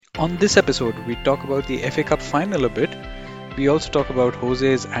On this episode, we talk about the FA Cup final a bit. We also talk about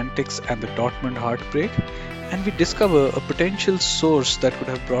Jose's antics and the Dortmund heartbreak. And we discover a potential source that could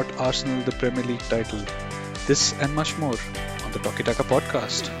have brought Arsenal the Premier League title. This and much more on the Talkie Taka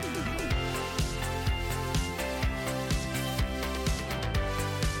podcast.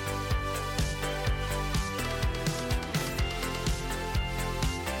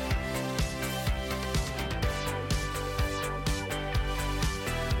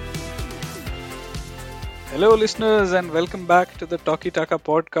 Hello, listeners, and welcome back to the Talkie Taka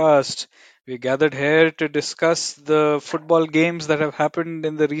podcast. We gathered here to discuss the football games that have happened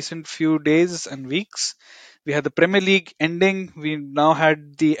in the recent few days and weeks. We had the Premier League ending. We now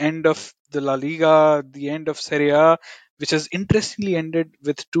had the end of the La Liga, the end of Serie A, which has interestingly ended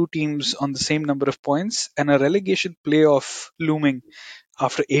with two teams on the same number of points and a relegation playoff looming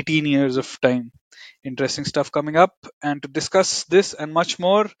after 18 years of time. Interesting stuff coming up. And to discuss this and much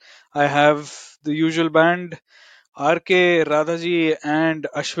more, I have the usual band RK, Radhaji, and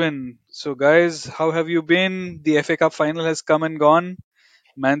Ashwin. So, guys, how have you been? The FA Cup final has come and gone.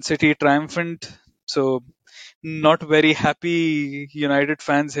 Man City triumphant. So, not very happy United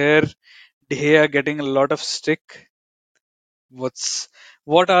fans here. De Gea getting a lot of stick.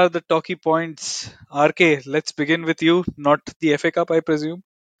 What are the talkie points? RK, let's begin with you. Not the FA Cup, I presume.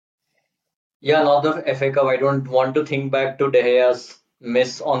 Yeah, not the FA Cup. I don't want to think back to De Gea's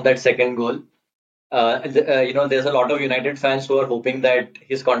miss on that second goal. There's a lot of United fans who are hoping that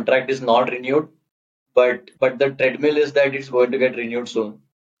his contract is not renewed, but the treadmill is that it's going to get renewed soon.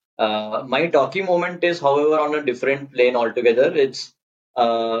 My talking moment is, however, on a different plane altogether. It's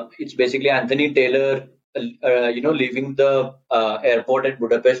basically Anthony Taylor, leaving the airport at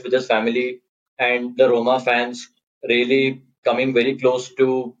Budapest with his family, and the Roma fans really coming very close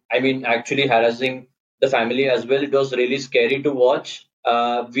to, I mean, actually harassing the family as well. It was really scary to watch.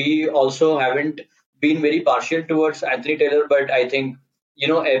 We also haven't been very partial towards Anthony Taylor, but I think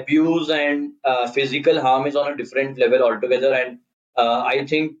abuse and physical harm is on a different level altogether, and I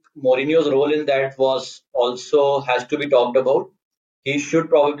think Mourinho's role in that was also has to be talked about. He should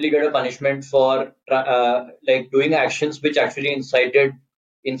probably get a punishment for like doing actions which actually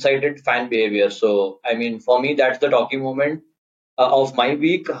incited fan behavior. So I mean, for me, that's the talking moment of my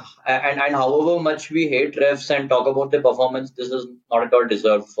week. And however much we hate refs and talk about the performance, this is not at all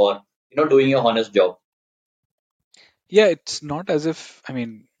deserved for doing a honest job. Yeah, it's not as if, I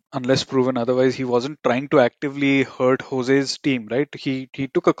mean, unless proven otherwise, he wasn't trying to actively hurt Jose's team, right? He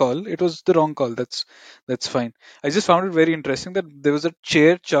took a call. It was the wrong call. That's fine. I just found it very interesting that there was a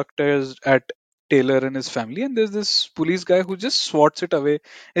chair chucked at Taylor and his family, and there's this police guy who just swats it away.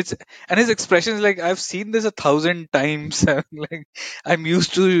 It's and his expression is like, I've seen this 1,000 times. Like I'm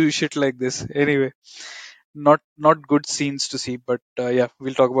used to shit like this. Anyway, not good scenes to see, but yeah,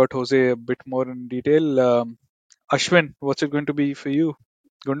 we'll talk about Jose a bit more in detail. Ashwin, what's it going to be for you?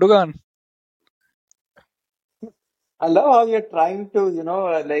 Gundogan. I love how you're trying to,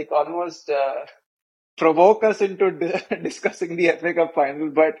 like almost provoke us into discussing the FA Cup final.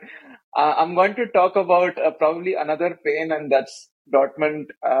 But I'm going to talk about probably another pain, and that's Dortmund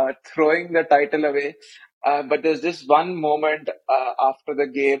throwing the title away. But there's just one moment after the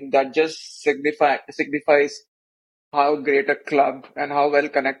game that just signifies how great a club and how well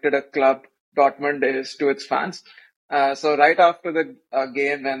connected a club Dortmund is to its fans. So right after the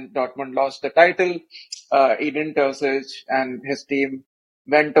game when Dortmund lost the title, Eden Terzic and his team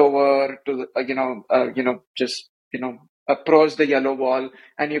went over to the, just approach the yellow wall,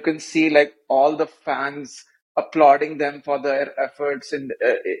 and you can see like all the fans applauding them for their efforts in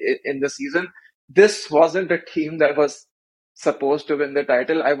the season. This wasn't a team that was supposed to win the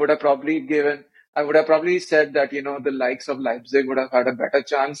title. I would have probably said that, the likes of Leipzig would have had a better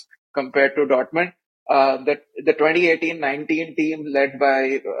chance compared to Dortmund. The 2018-19 team led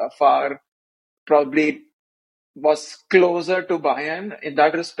by Far probably was closer to Bayern in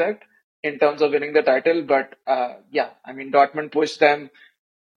that respect in terms of winning the title. But yeah, I mean, Dortmund pushed them.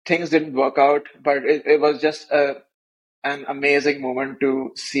 Things didn't work out, but it was just an amazing moment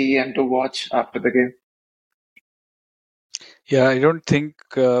to see and to watch after the game. Yeah, I don't think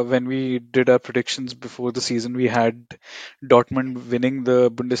when we did our predictions before the season, we had Dortmund winning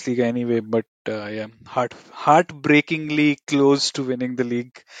the Bundesliga anyway. But yeah, heartbreakingly close to winning the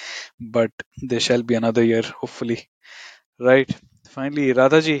league. But there shall be another year, hopefully. Right. Finally,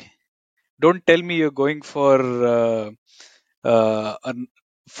 Radhaji, don't tell me you're going uh, an,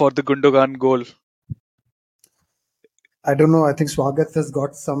 for the Gundogan goal. I don't know. I think Swagat has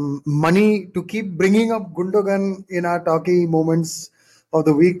got some money to keep bringing up Gundogan in our talky moments of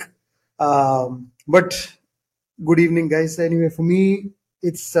the week. But good evening, guys. Anyway, for me,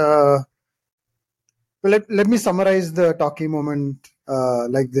 it's let me summarize the talkie moment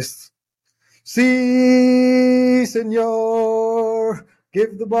like this. See, senor,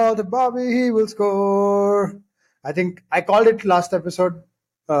 give the ball to Bobby, he will score. I think I called it last episode.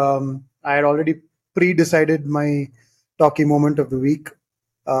 I had already pre-decided my talkie moment of the week.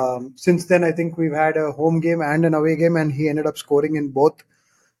 Since then, I think we've had a home game and an away game, and he ended up scoring in both.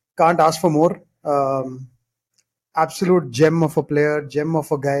 Can't ask for more. Absolute gem of a player, gem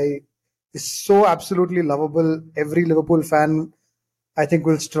of a guy. Is so absolutely lovable. Every Liverpool fan, I think,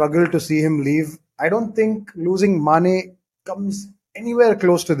 will struggle to see him leave. I don't think losing Mane comes anywhere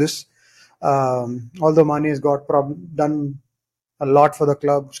close to this. Although Mane has done a lot for the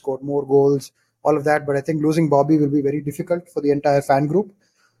club, scored more goals, all of that. But I think losing Bobby will be very difficult for the entire fan group.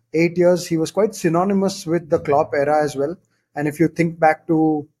 8 years, he was quite synonymous with the Klopp era as well. And if you think back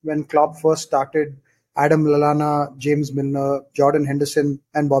to when Klopp first started, Adam Lallana, James Milner, Jordan Henderson,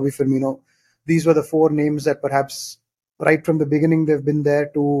 and Bobby Firmino, these were the four names that perhaps right from the beginning they've been there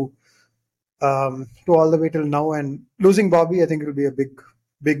to all the way till now. And losing Bobby, I think it will be a big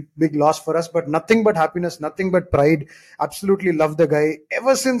loss for us. But nothing but happiness, nothing but pride. Absolutely love the guy.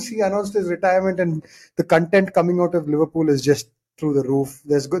 Ever since he announced his retirement, and the content coming out of Liverpool is just through the roof.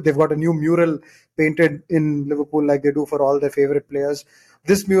 They've got a new mural painted in Liverpool like they do for all their favorite players.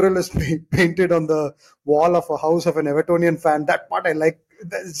 This mural is painted on the wall of a house of an Evertonian fan. That part I like.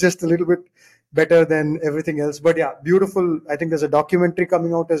 It's just a little bit better than everything else. But yeah, beautiful. I think there's a documentary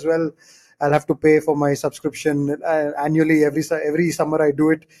coming out as well. I'll have to pay for my subscription annually. Every summer I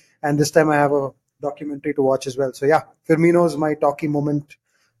do it, and this time I have a documentary to watch as well. So yeah, Firmino's my talkie moment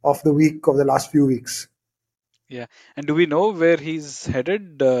of the week, of the last few weeks. Yeah. And do we know where he's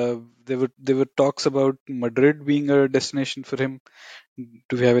headed? There were talks about Madrid being a destination for him.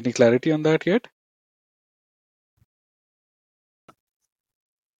 Do we have any clarity on that yet?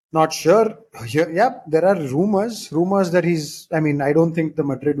 Not sure. Yeah, there are rumors that he's. I mean, I don't think the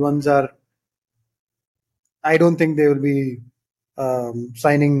Madrid ones are. I don't think they will be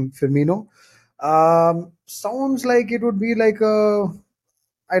signing Firmino. Sounds like it would be like a,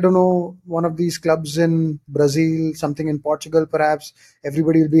 I don't know, one of these clubs in Brazil, something in Portugal, perhaps.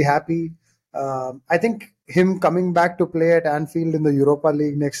 Everybody will be happy. I think him coming back to play at Anfield in the Europa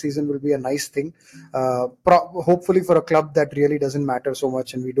League next season will be a nice thing. Hopefully, for a club that really doesn't matter so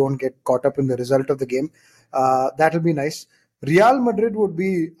much and we don't get caught up in the result of the game. That'll be nice. Real Madrid would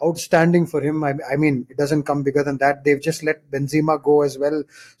be outstanding for him. I mean, it doesn't come bigger than that. They've just let Benzema go as well.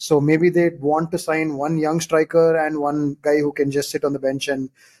 So maybe they'd want to sign one young striker and one guy who can just sit on the bench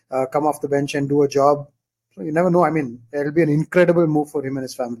and come off the bench and do a job. So you never know. I mean, it'll be an incredible move for him and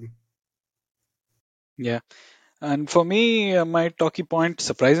his family. Yeah. And for me, my talkie point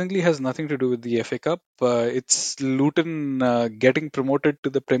surprisingly has nothing to do with the FA Cup. It's Luton getting promoted to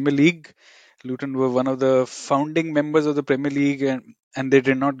the Premier League. Luton were one of the founding members of the Premier League, and they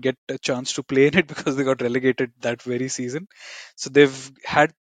did not get a chance to play in it because they got relegated that very season. So they've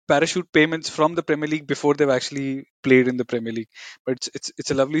had parachute payments from the Premier League before they've actually played in the Premier League. But it's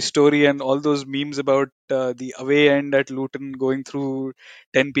a lovely story, and all those memes about the away end at Luton going through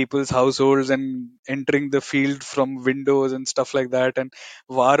 10 people's households and entering the field from windows and stuff like that, and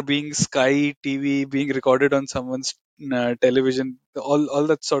VAR being Sky TV being recorded on someone's television, all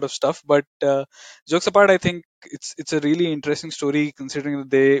that sort of stuff. But jokes apart, I think it's a really interesting story considering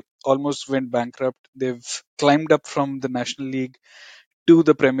that they almost went bankrupt. They've climbed up from the National League to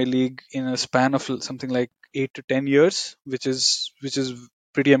the Premier League in a span of something like 8 to 10 years, which is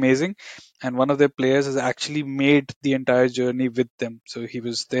pretty amazing. And one of their players has actually made the entire journey with them. So he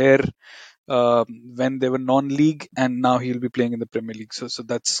was there when they were non-league, and now he'll be playing in the Premier League. So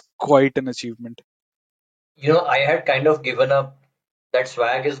that's quite an achievement. I had kind of given up that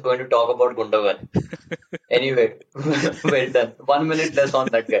Swag is going to talk about Gundogan. Anyway, well done. 1 minute less on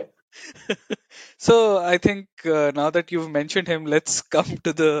that guy. So I think now that you've mentioned him, let's come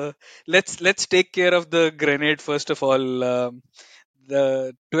to the let's take care of the grenade first of all.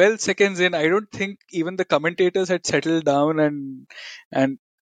 The 12 seconds in, I don't think even the commentators had settled down, and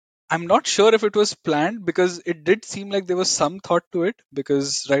I'm not sure if it was planned because it did seem like there was some thought to it,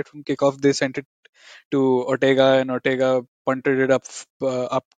 because right from kickoff they sent it to Ortega, and Ortega punted it up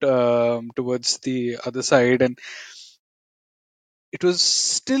towards the other side, and it was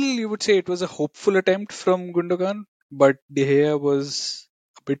still, you would say, it was a hopeful attempt from Gundogan, but De Gea was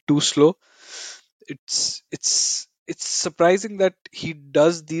a bit too slow. It's surprising that he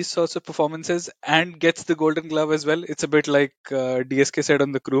does these sorts of performances and gets the Golden Glove as well. It's a bit like DSK said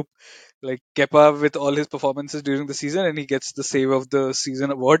on the group, like Kepa with all his performances during the season, and he gets the Save of the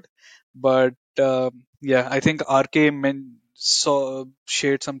Season award. But yeah, I think RK saw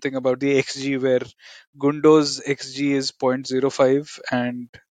shared something about the XG where Gundo's XG is 0.05 and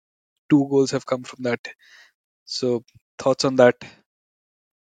two goals have come from that. So thoughts on that?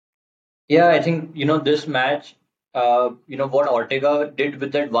 Yeah, I think, this match, what Ortega did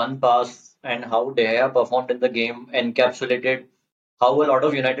with that one pass and how De Gea performed in the game encapsulated how a lot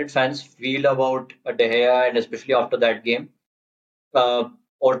of United fans feel about De Gea, and especially after that game. uh,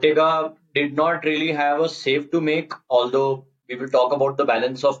 Ortega did not really have a save to make, although we will talk about the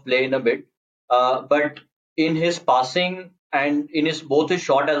balance of play in a bit. But in his passing and in his both his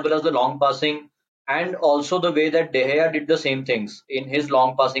short as well as the long passing, and also the way that De Gea did the same things in his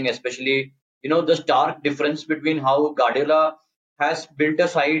long passing, especially the stark difference between how Guardiola has built a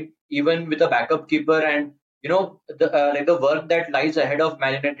side even with a backup keeper, and the work that lies ahead of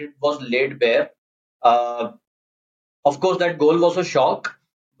Man United was laid bare. Uh, of course, that goal was a shock,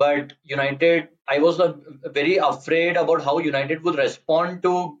 but United, I was very afraid about how United would respond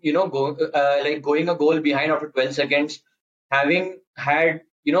to, going a goal behind after 12 seconds, having had,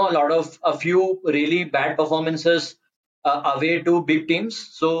 a few really bad performances away to big teams.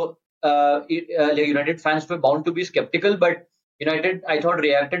 So, United fans were bound to be skeptical, but United, I thought,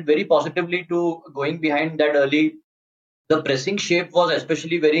 reacted very positively to going behind that early. The pressing shape was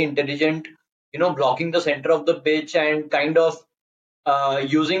especially very intelligent, blocking the center of the pitch and kind of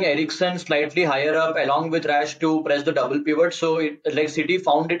using Ericsson slightly higher up along with Rash to press the double pivot. So City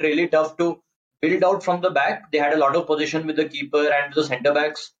found it really tough to build out from the back. They had a lot of position with the keeper and the centre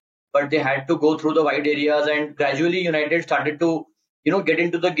backs, but they had to go through the wide areas, and gradually United started to get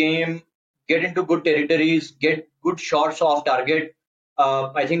into the game, get into good territories, get good shots off target.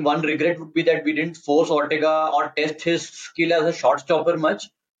 I think one regret would be that we didn't force Ortega or test his skill as a shot stopper much,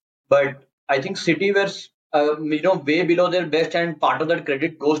 but I think City were way below their best, and part of that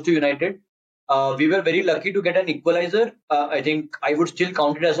credit goes to United. We were very lucky to get an equalizer. I think I would still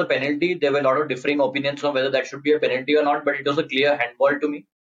count it as a penalty. There were a lot of differing opinions on whether that should be a penalty or not, but it was a clear handball to me.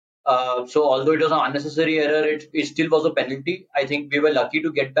 So although it was an unnecessary error, it still was a penalty. I think we were lucky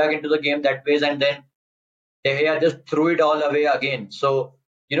to get back into the game that ways, and then De Gea just threw it all away again. So,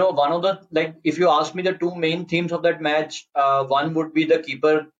 one of the, like, if you ask me the two main themes of that match, one would be the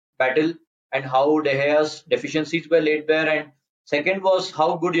keeper battle and how De Gea's deficiencies were laid bare. And second was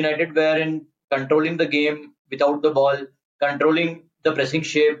how good United were in controlling the game without the ball, controlling the pressing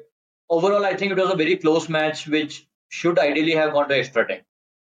shape. Overall, I think it was a very close match, which should ideally have gone to extra time.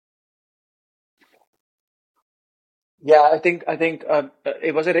 Yeah, I think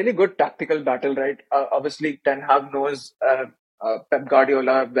it was a really good tactical battle, right? Obviously, Ten Hag knows Pep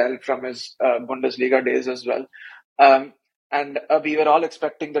Guardiola well from his Bundesliga days as well, um, and we were all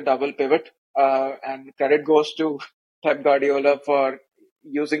expecting the double pivot. And credit goes to Pep Guardiola for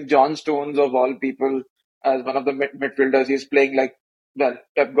using John Stones of all people as one of the midfielders. He's playing like, well,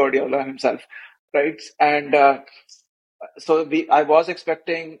 Pep Guardiola himself, right? And so I was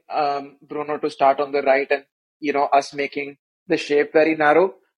expecting Bruno to start on the right, and us making the shape very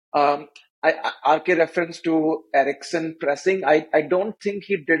narrow. Um, RK reference to Ericsson pressing. I don't think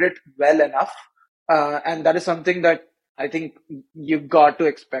he did it well enough, and that is something that I think you've got to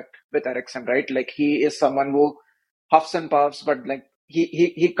expect with Ericsson, right? Like, he is someone who huffs and puffs, but like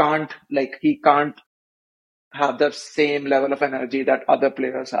he can't have the same level of energy that other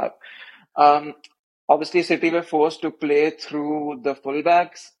players have. Um, Obviously, City were forced to play through the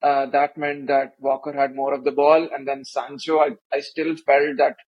fullbacks. That meant that Walker had more of the ball, and then Sancho. I still felt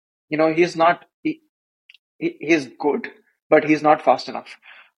that he's not he's good, but he's not fast enough.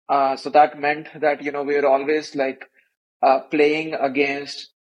 So that meant that we were always like playing against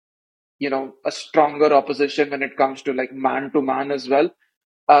a stronger opposition when it comes to like man to man as well.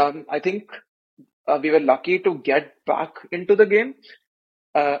 I think we were lucky to get back into the game.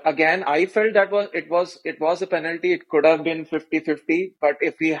 Again, I felt that it was a penalty. It could have been 50-50, but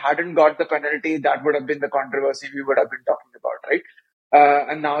if we hadn't got the penalty, that would have been the controversy we would have been talking about, right?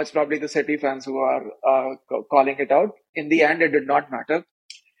 And now it's probably the City fans who are calling it out. In the end, it did not matter.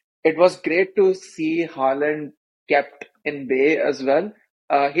 It was great to see Haaland kept in bay as well.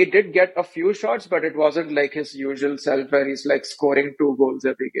 He did get a few shots, but it wasn't like his usual self where he's like scoring two goals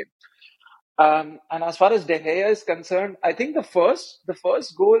every game. And as far as De Gea is concerned, I think the first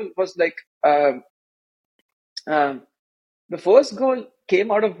goal was like um, the first goal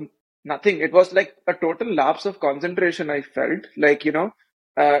came out of nothing. It was like a total lapse of concentration. I felt like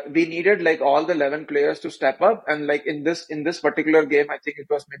we needed like all the 11 players to step up, and like in this particular game, I think it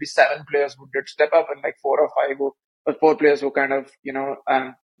was maybe seven players who did step up, and like four players who kind of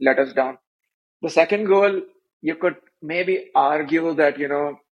let us down. The second goal, you could maybe argue that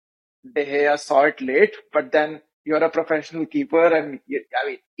De Gea saw it late, but then you're a professional keeper, and I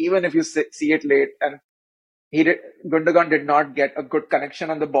mean, even if you see it late, and he did, Gundogan did not get a good connection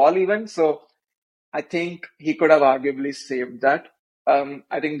on the ball even. So I think he could have arguably saved that.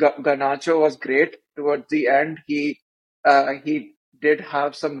 I think Garnacho was great towards the end. He did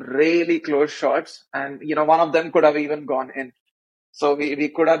have some really close shots, and one of them could have even gone in. So we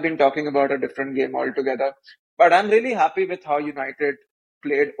could have been talking about a different game altogether. But I'm really happy with how United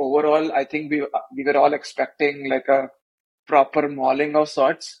played overall. I think we were all expecting like a proper mauling of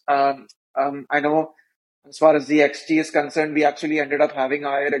sorts. I know as far as the XG is concerned, we actually ended up having a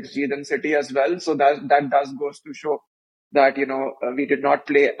higher XG than City as well. So that does goes to show that we did not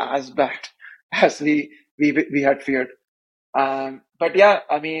play as bad as we had feared. But yeah,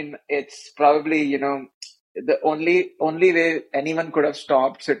 I mean, it's probably the only way anyone could have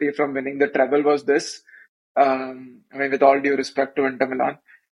stopped City from winning the treble was this. I mean, with all due respect to Inter Milan.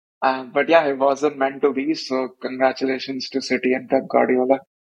 But yeah, it wasn't meant to be. So congratulations to City and Pep Guardiola.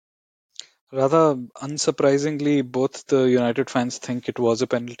 Rather unsurprisingly, both the United fans think it was a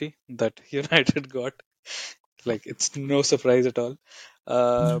penalty that United got. Like it's no surprise at all.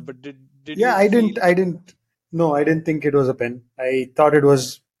 But did Yeah, you feel? I didn't think it was a pen. I thought it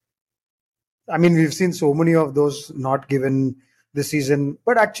was. I mean, we've seen so many of those not given this season,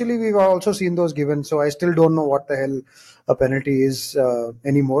 but actually, we've also seen those given. So I still don't know what the hell a penalty is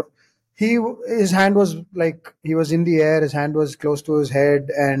anymore. His hand was like he was in the air. His hand was close to his head,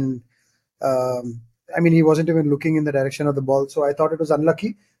 and um, I mean, he wasn't even looking in the direction of the ball. So I thought it was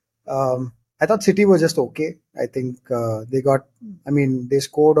unlucky. I thought City was just okay. I think they got. I mean, they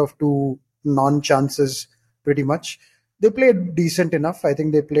scored off two non-chances pretty much. They played decent enough. I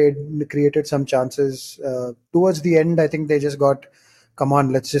think they created some chances. Towards the end, I think they just got, come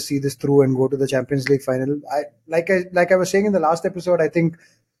on, let's just see this through and go to the Champions League final. I was saying in the last episode, I think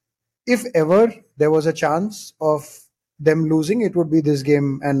if ever there was a chance of them losing, it would be this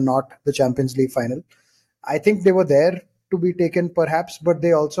game and not the Champions League final. I think they were there to be taken, perhaps, but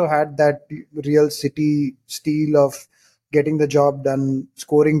they also had that real City steel of getting the job done,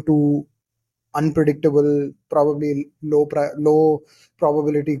 scoring two unpredictable, probably low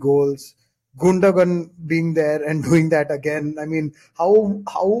probability goals. Gundogan being there and doing that again. I mean, how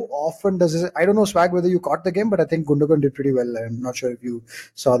often does this? I don't know, Swag, whether you caught the game, but I think Gundogan did pretty well. I'm not sure if you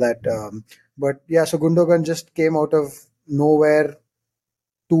saw that. But yeah, so Gundogan just came out of nowhere,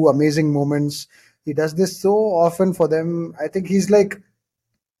 two amazing moments. He does this so often for them. I think he's that,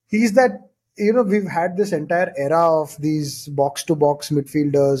 we've had this entire era of these box to box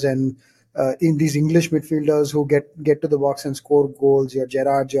midfielders and in these English midfielders who get to the box and score goals, your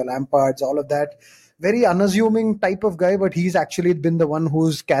Gerrards, your Lampards, all of that. Very unassuming type of guy, but he's actually been the one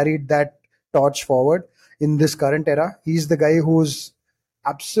who's carried that torch forward in this current era. He's the guy who's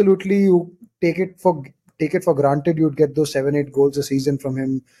absolutely, you take it for take it for granted you'd get those 7-8 goals a season from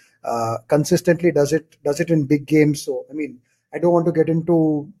him. Consistently does it in big games. So I mean, I don't want to get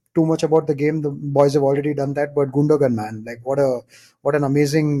into too much about the game. The boys have already done that, but Gundogan, man, like what an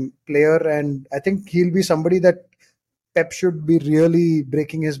amazing player, and I think he'll be somebody that Pep should be really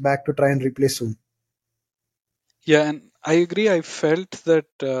breaking his back to try and replace soon. Yeah, and I agree. I felt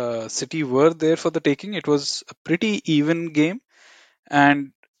that City were there for the taking. It was a pretty even game,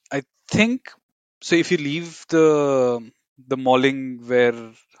 and I think so. If you leave the mauling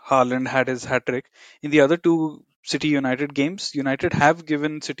where Haaland had his hat trick, in the other two City United games, United have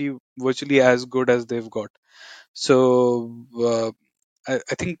given City virtually as good as they've got. So I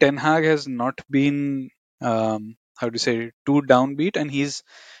think Ten Hag has not been how do you say too downbeat, and he's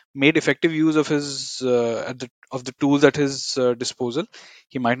made effective use of his of the tools at his disposal.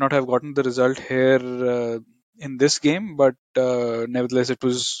 He might not have gotten the result here in this game, but nevertheless, it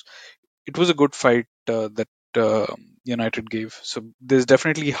was a good fight that United gave. So there's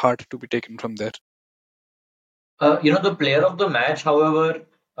definitely heart to be taken from there. The player of the match, however,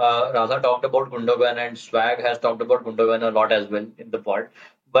 Raza talked about Gundogan and Swag has talked about Gundogan a lot as well in the pod.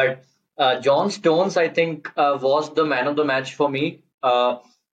 But John Stones, I think, was the man of the match for me.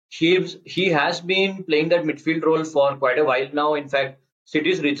 He has been playing that midfield role for quite a while now. In fact,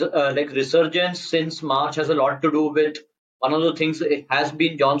 City's resurgence since March has a lot to do with one of the things it has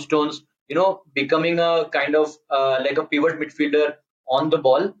been John Stones, becoming a kind of like a pivot midfielder on the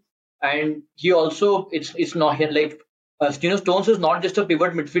ball, and he also it's not like Stones is not just a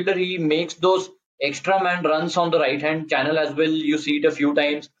pivot midfielder. He makes those extra man runs on the right hand channel as well. You see it a few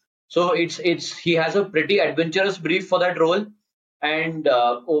times. So it's he has a pretty adventurous brief for that role, and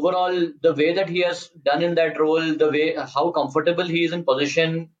overall the way that he has done in that role, the way how comfortable he is in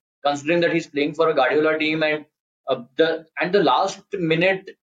position, considering that he's playing for a Guardiola team, and the last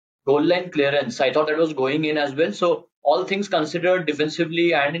minute goal line clearance. I thought that was going in as well. So all things considered,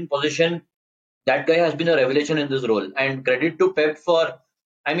 defensively and in position, that guy has been a revelation in this role. And credit to Pep for,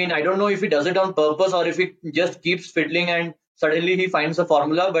 I mean, I don't know if he does it on purpose or if he just keeps fiddling and suddenly he finds a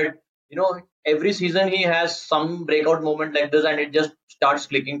formula. But every season he has some breakout moment like this, and it just starts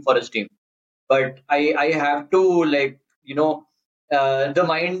clicking for his team. But I have to, like, the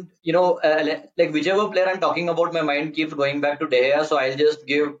mind, like whichever player I'm talking about, my mind keeps going back to De Gea. So I'll just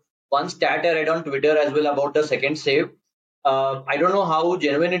give one stat I read on Twitter as well about the second save. I don't know how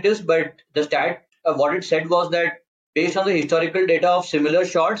genuine it is, but the stat, what it said was that based on the historical data of similar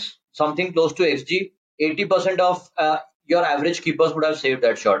shots, something close to XG, 80% of your average keepers would have saved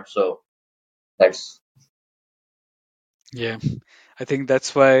that shot. So that's Yeah, I think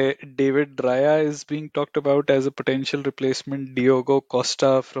that's why David Raya is being talked about as a potential replacement. Diogo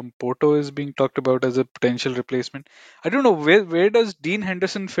Costa from Porto is being talked about as a potential replacement. I don't know where does Dean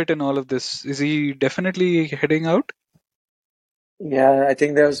Henderson fit in all of this? Is he definitely heading out? Yeah, I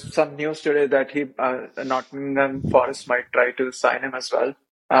think there's some news today that Nottingham Forest might try to sign him as well.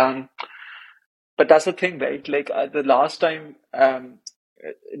 Um, but that's the thing, right? Like the last time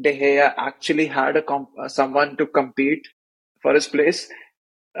De Gea actually had someone to compete for his place,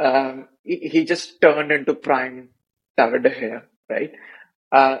 he just turned into prime David De Gea, right?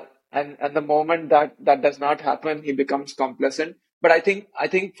 Uh, and the moment that does not happen, he becomes complacent. But I think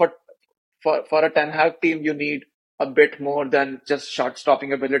for a Ten Hag team, you need a bit more than just shot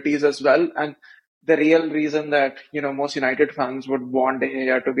stopping abilities as well. And the real reason that most United fans would want De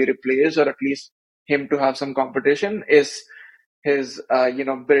Gea to be replaced, or at least him to have some competition, is his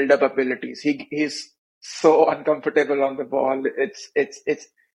build up abilities. He's so uncomfortable on the ball.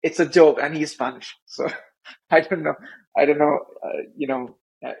 It's a joke, and he's Spanish, so I don't know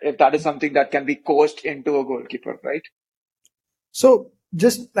if that is something that can be coached into a goalkeeper, right? So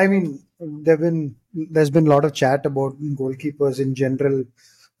just, I mean, there's been a lot of chat about goalkeepers in general.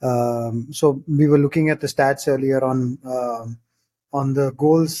 So we were looking at the stats earlier on the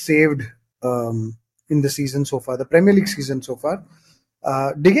goals saved in the season so far, the Premier League season so far.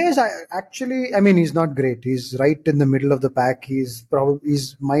 De Gea is actually, I mean, he's not great. He's right in the middle of the pack. He's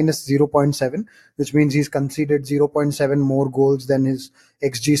minus 0.7, which means he's conceded 0.7 more goals than his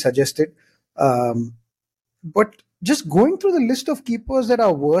XG suggested. Um, but just going through the list of keepers that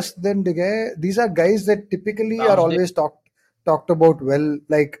are worse than De Gea, these are guys that typically are Ramsdale. always talked about well.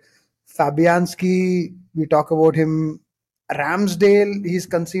 Like Fabianski, we talk about him. Ramsdale, he's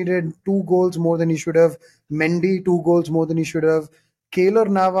conceded 2 goals more than he should have. Mendy, 2 goals more than he should have. Keylor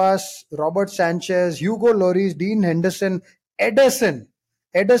Navas, Robert Sanchez, Hugo Lloris, Dean Henderson, Ederson.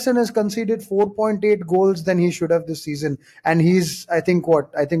 Ederson has conceded 4.8 goals than he should have this season. And he's, I think,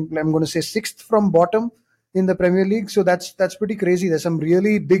 I think I'm going to say sixth from bottom in the Premier League. So that's pretty crazy. There's some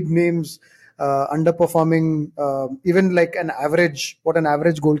really big names underperforming, even like what an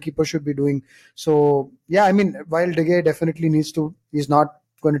average goalkeeper should be doing. So yeah, I mean, while De Gea definitely he's not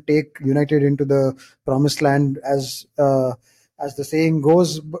going to take United into the promised land as the saying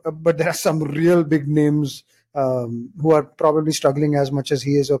goes, but there are some real big names who are probably struggling as much as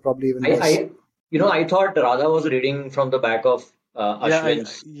he is, or probably even I, worse. I, I thought Radha was reading from the back of Yeah,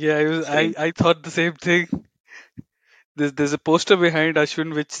 Ashwin's I screen. I thought the same thing. There's a poster behind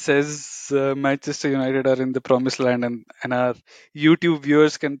Ashwin which says Manchester United are in the promised land, and our YouTube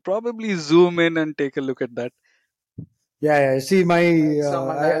viewers can probably zoom in and take a look at that. Yeah, yeah. See,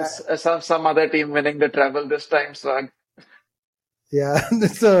 Someone else, some other team winning the treble this time. So yeah,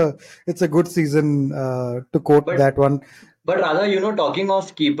 it's a good season to quote But that one. but Radha, talking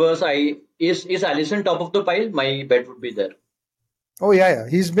of keepers, is Allison top of the pile? My bet would be there. Oh yeah, yeah.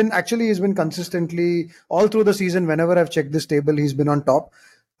 He's been consistently all through the season. Whenever I've checked this table, he's been on top.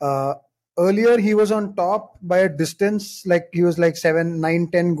 Uh, Earlier, he was on top by a distance. Like he was like 7, 9,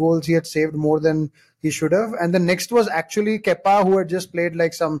 10 goals. He had saved more than he should have. And the next was actually Kepa, who had just played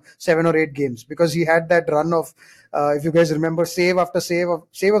like some 7 or 8 games, because he had that run of, if you guys remember, save after save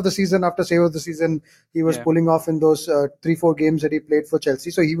of the season after save of the season. He was Yeah. pulling off in those 3, 4 games that he played for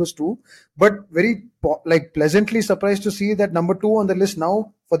Chelsea. So he was two, but very like pleasantly surprised to see that number two on the list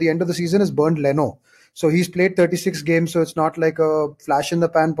now for the end of the season is Bernd Leno. So he's played 36 games, so it's not like a flash in the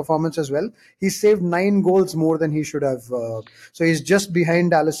pan performance as well. He's saved 9 goals more than he should have. So he's just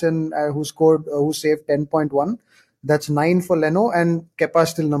behind Allison, who saved 10.1. That's 9 for Leno, and Kepa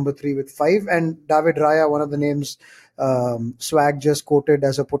still number 3 with 5. And David Raya, one of the names Swag just quoted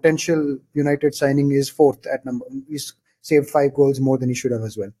as a potential United signing, is fourth at number. He's saved 5 goals more than he should have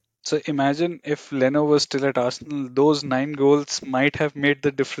as well. So imagine if Leno was still at Arsenal, those 9 goals might have made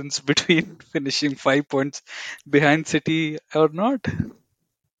the difference between finishing 5 points behind City or not.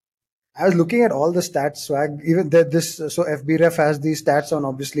 I was looking at all the stats, swag. Even this, so FBref has these stats on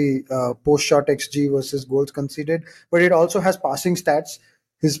obviously post shot XG versus goals conceded, but it also has passing stats.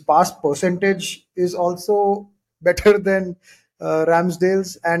 His pass percentage is also better than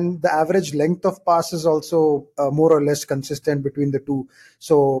Ramsdale's, and the average length of pass is also more or less consistent between the two.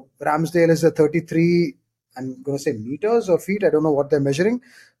 So Ramsdale is a 33. I'm going to say meters or feet. I don't know what they're measuring,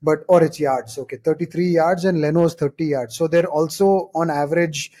 but or it's yards. Okay, 33 yards, and Leno's 30 yards. So they're also on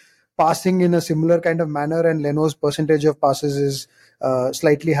average passing in a similar kind of manner, and Leno's percentage of passes is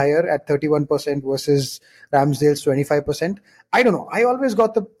slightly higher at 31% versus Ramsdale's 25%. I don't know. I always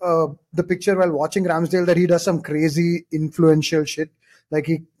got the picture while watching Ramsdale that he does some crazy influential shit. Like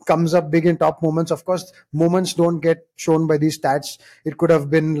he comes up big in top moments. Of course, moments don't get shown by these stats. It could have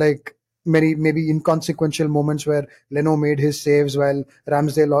been like many maybe inconsequential moments where Leno made his saves while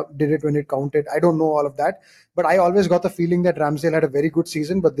Ramsdale did it when it counted. I don't know all of that, but I always got the feeling that Ramsdale had a very good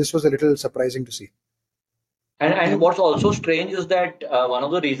season, but this was a little surprising to see. And Yep. what's also strange is that one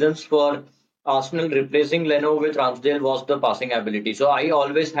of the reasons for Arsenal replacing Leno with Ramsdale was the passing ability. So I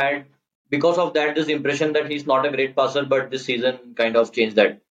always had, because of that, this impression that he's not a great passer, but this season kind of changed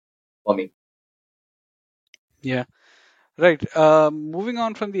that for me. Yeah. Right. Moving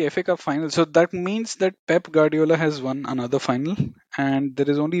on from the FA Cup final. So that means that Pep Guardiola has won another final, and there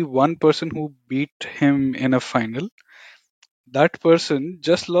is only one person who beat him in a final. That person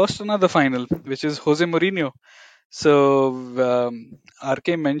just lost another final, which is Jose Mourinho. So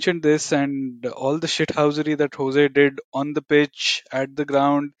RK mentioned this, and all the shithousery that Jose did on the pitch, at the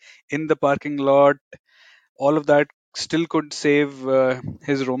ground, in the parking lot, all of that still could save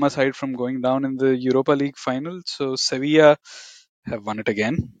his Roma side from going down in the Europa League final. So Sevilla have won it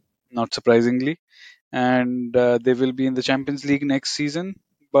again, not surprisingly, and they will be in the Champions League next season.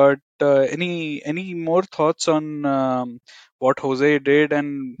 But any more thoughts on what Jose did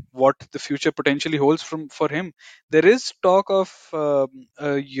and what the future potentially holds from for him? There is talk of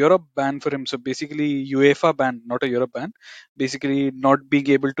a Europe ban for him, so basically UEFA ban, not a Europe ban. Basically, not being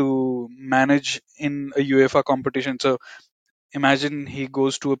able to manage in a UEFA competition. So imagine he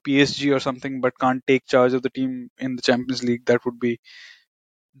goes to a PSG or something, but can't take charge of the team in the Champions League. That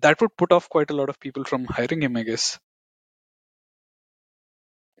would put off quite a lot of people from hiring him, I guess.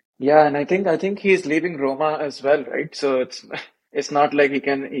 Yeah, and I think he's leaving Roma as well, right? So it's not like he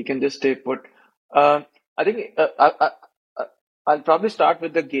can just stay put. Uh, I think I'll probably start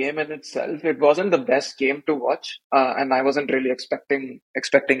with the game in itself. It wasn't the best game to watch, and I wasn't really expecting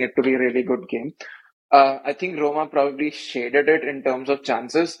it to be a really good game. I think Roma probably shaded it in terms of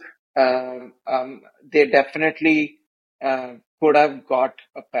chances. They definitely could have got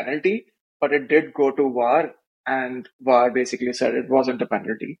a penalty, but it did go to VAR, and VAR basically said it wasn't a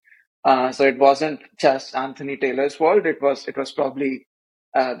penalty. So it wasn't just Anthony Taylor's fault. It was probably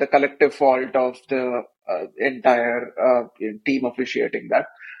the collective fault of the entire team officiating that.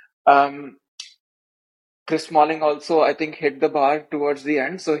 Um, Chris Smalling also, I think, hit the bar towards the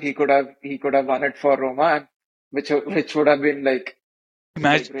end, so he could have won it for Roma, and which would have been like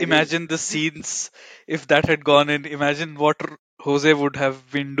really. Imagine the scenes if that had gone in. Imagine what Jose would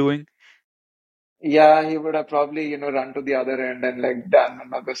have been doing. Yeah, he would have probably, run to the other end and like done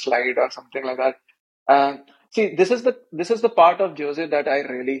another slide or something like that. See, this is the part of Jose that I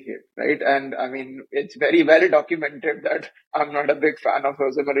really hate, right? And I mean, it's very well documented that I'm not a big fan of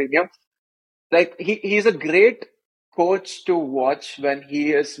Jose Mourinho. Like he's a great coach to watch when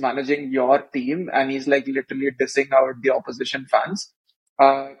he is managing your team and he's like literally dissing out the opposition fans.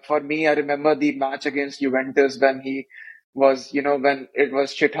 For me, I remember the match against Juventus when he was, when it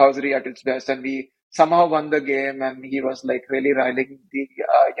was shithousery at its best, and we somehow won the game, and he was like really riling the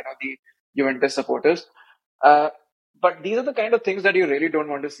Juventus supporters. Uh, but these are the kind of things that you really don't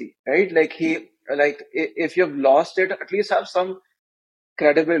want to see, right? If you've lost it, at least have some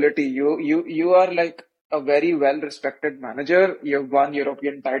credibility. You are like a very well respected manager. You've won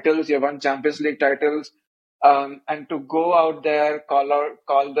European titles, you've won Champions League titles, and to go out there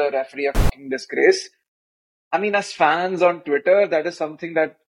call the referee a fucking disgrace. I mean, as fans on Twitter, that is something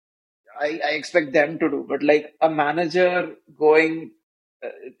that I expect them to do. But like a manager going uh,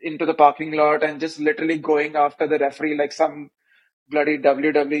 into the parking lot and just literally going after the referee like some bloody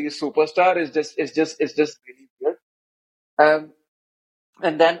WWE superstar is just really weird. Um,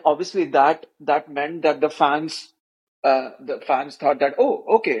 and then obviously that meant that the fans thought that, oh,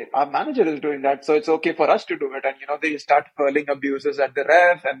 okay, our manager is doing that, so it's okay for us to do it, and they start hurling abuses at the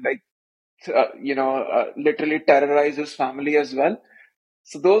ref and like literally terrorize his family as well.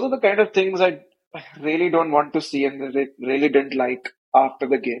 So those are the kind of things I really don't want to see and really didn't like after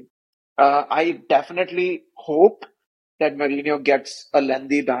the game. I definitely hope that Mourinho gets a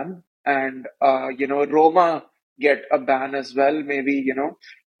lengthy ban. and Roma get a ban as well. Maybe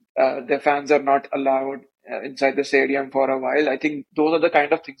their fans are not allowed inside the stadium for a while. I think those are the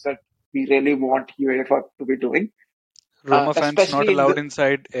kind of things that we really want UEFA to be doing, Roma fans not especially in allowed the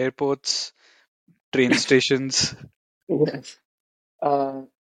inside airports, train stations. yes. Uh,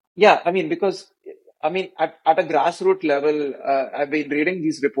 yeah, I mean, because at a grassroots level, I've been reading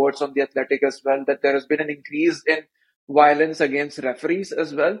these reports on the Athletic as well that there has been an increase in violence against referees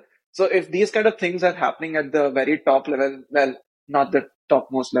as well. So if these kind of things are happening at the very top level, well, not the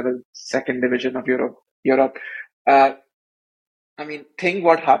topmost level, second division of Europe, uh, I mean, think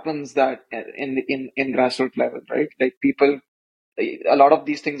what happens that in grassroots level, right? Like people, a lot of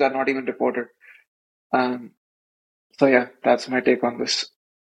these things are not even reported. Um, so yeah, that's my take on this.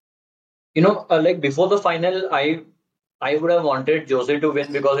 Like before the final, I would have wanted Jose to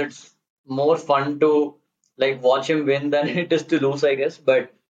win because it's more fun to like watch him win than it is to lose, I guess.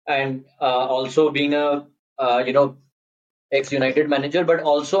 But and also being a ex-United manager, but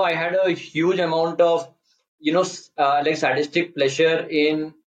also I had a huge amount of like sadistic pleasure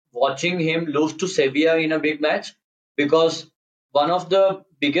in watching him lose to Sevilla in a big match, because one of the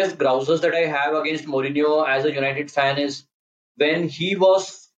biggest grouses that I have against Mourinho as a United fan is when he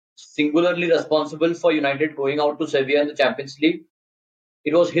was singularly responsible for United going out to Sevilla in the Champions League.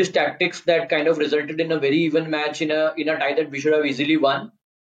 It was his tactics that kind of resulted in a very even match in a tie that we should have easily won.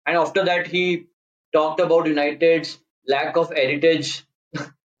 And after that, he talked about United's lack of heritage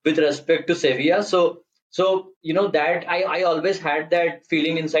with respect to Sevilla. So that I always had that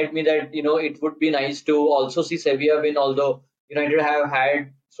feeling inside me that it would be nice to also see Sevilla win, although United have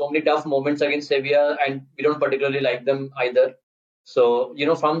had so many tough moments against Sevilla and we don't particularly like them either. So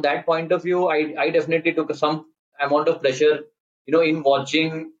from that point of view, I definitely took some amount of pleasure in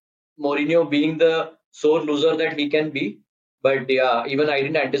watching Mourinho being the sore loser that he can be. But yeah, even I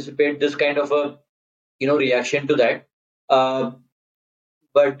didn't anticipate this kind of a reaction to that. Uh,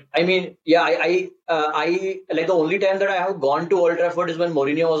 but I mean, yeah, I like the only time that I have gone to Old Trafford is when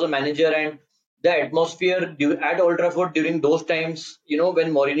Mourinho was a manager, and the atmosphere at Old Trafford during those times,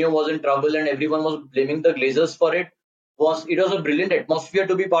 when Mourinho was in trouble and everyone was blaming the Glazers for it, was a brilliant atmosphere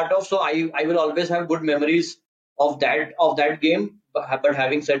to be part of. So I will always have good memories of that game. But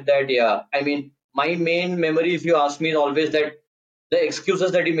having said that, yeah, I mean, my main memory, if you ask me, is always that the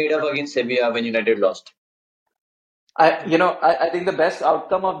excuses that he made up against Sevilla when United lost. I think the best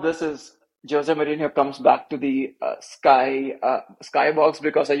outcome of this is Jose Mourinho comes back to the skybox,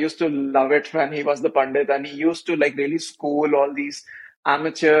 because I used to love it when he was the pundit, and he used to like really school all these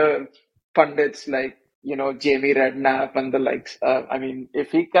amateur pundits like Jamie Redknapp and the likes. I mean,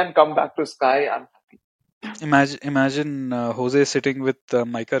 if he can come back to Sky, Imagine Jose sitting with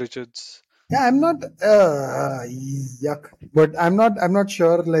Micah Richards. Yeah, I'm not yuck, but I'm not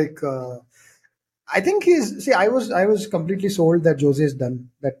sure. Like, I think he's. See, I was completely sold that Jose is done.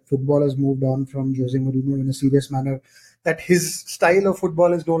 That football has moved on from Jose Mourinho in a serious manner. That his style of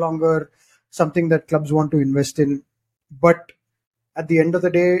football is no longer something that clubs want to invest in. But at the end of the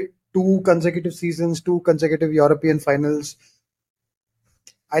day, two consecutive seasons, two consecutive European finals,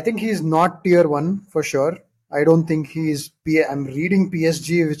 I think he's not tier one for sure. I don't think he's. I'm reading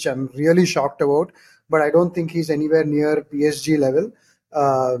PSG, which I'm really shocked about, but I don't think he's anywhere near PSG level.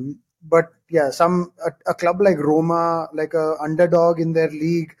 But yeah, a club like Roma, like a underdog in their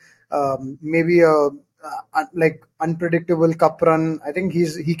league, maybe like unpredictable cup run. I think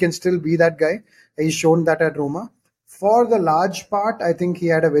he can still be that guy. He's shown that at Roma. For the large part, I think he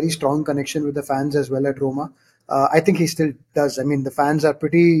had a very strong connection with the fans as well at Roma. I think he still does. I mean, the fans are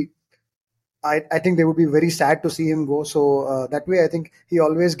pretty. I think they would be very sad to see him go. So that way, I think he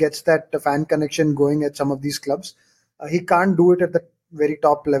always gets that fan connection going at some of these clubs. He can't do it at the very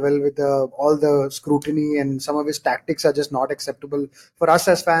top level with all the scrutiny, and some of his tactics are just not acceptable for us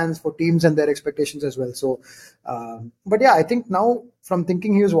as fans, for teams and their expectations as well. So, but yeah, I think now from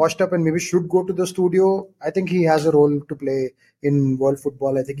thinking he was washed up and maybe should go to the studio, I think he has a role to play in world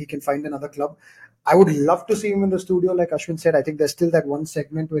football. I think he can find another club. I would love to see him in the studio, like Ashwin said. I think there's still that one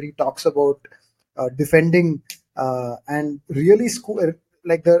segment where he talks about defending and really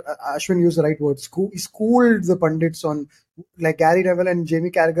like the Ashwin used the right word. He schooled the pundits on like Gary Neville and Jamie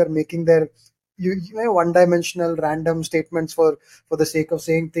Carragher making their one-dimensional random statements for the sake of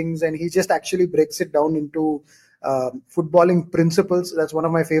saying things, and he just actually breaks it down into footballing principles. That's one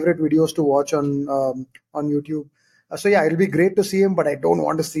of my favorite videos to watch on YouTube. So yeah, it'll be great to see him, but I don't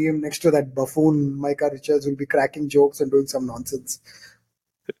want to see him next to that buffoon Micah Richards who'll be cracking jokes and doing some nonsense.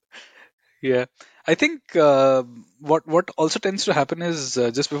 Yeah, I think what also tends to happen is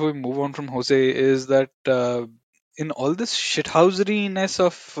just before we move on from Jose is that in all this shithouseriness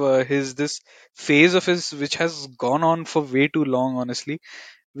of his, this phase of his, which has gone on for way too long, honestly,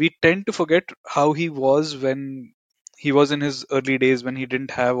 we tend to forget how he was when he was in his early days, when he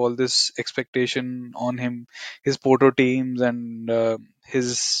didn't have all this expectation on him, his Porto teams, and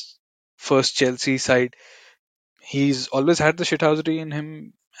his first Chelsea side. He's always had the shithousery in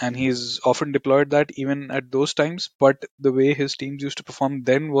him, and he's often deployed that even at those times. But the way his teams used to perform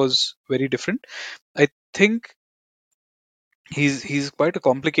then was very different. I think he's quite a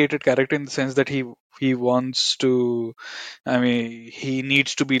complicated character in the sense that he wants to, I mean, he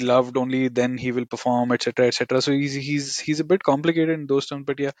needs to be loved, only then he will perform, etc., etc. So he's a bit complicated in those terms.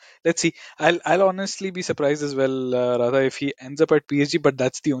 But yeah, let's see. I'll honestly be surprised as well, Radha, if he ends up at PSG. But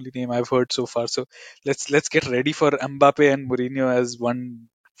that's the only name I've heard so far. So let's get ready for Mbappe and Mourinho as one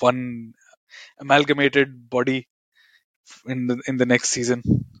amalgamated body in the next season.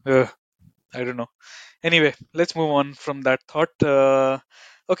 I don't know. Anyway, let's move on from that thought.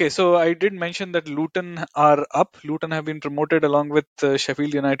 Okay, so I did mention that Luton are up. Luton have been promoted along with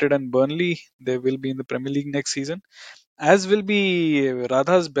Sheffield United and Burnley. They will be in the Premier League next season, as will be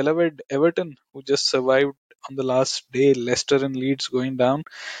Radha's beloved Everton, who just survived on the last day. Leicester and Leeds going down.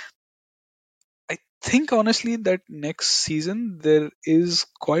 I think honestly that next season there is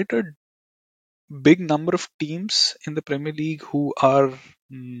quite a big number of teams in the Premier League who are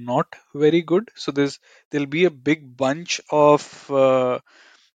not very good. So there'll be a big bunch of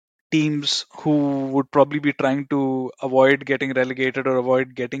teams who would probably be trying to avoid getting relegated or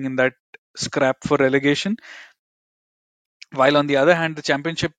avoid getting in that scrap for relegation. While on the other hand, the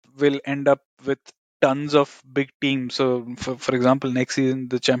championship will end up with tons of big teams. So, for example, next season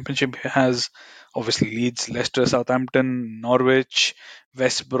the championship has obviously Leeds, Leicester, Southampton, Norwich,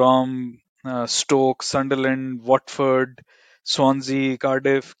 West Brom, Stoke, Sunderland, Watford, Swansea,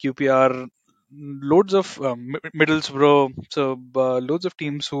 Cardiff, QPR, loads of Middlesbrough. So loads of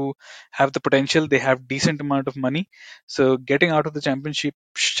teams who have the potential. They have decent amount of money. So getting out of the championship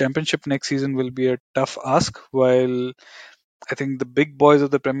next season will be a tough ask. While I think the big boys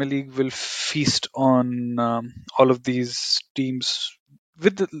of the Premier League will feast on all of these teams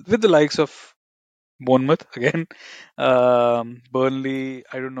with the likes of Bournemouth again, Burnley.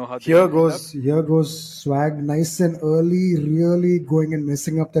 I don't know how they Here will end up. goes, here goes swag, nice and early, really going and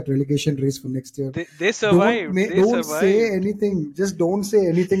messing up that relegation race for next year. They survived. They Don't say survived. anything. Just don't say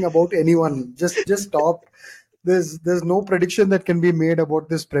anything about anyone. Just stop. There's no prediction that can be made about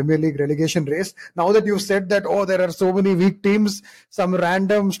this Premier League relegation race. Now that you've said that, oh, there are so many weak teams, some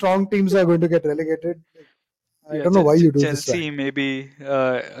random strong teams are going to get relegated. I Yeah, don't know why you do this, swag. Chelsea maybe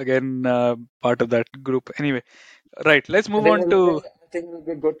again part of that group. Anyway, right. Let's I move think on it'll be, to I think it'll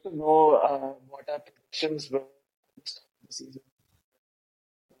be good to know what our predictions were at the start of the season.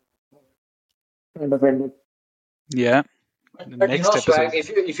 Kind of ended. yeah, the But next episode. Swag,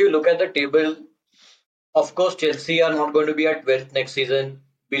 if you look at the table, of course Chelsea are not going to be at 12th next season.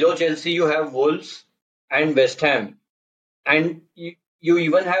 Below Chelsea, you have Wolves and West Ham, and you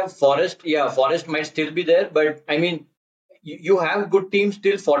even have Forest. Yeah, Forest might still be there, but I mean, you have good teams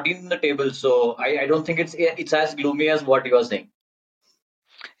till 14 in the table. So I don't think it's as gloomy as what you are saying.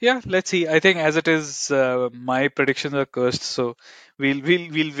 Yeah, let's see. I think as it is, my predictions are cursed, so we'll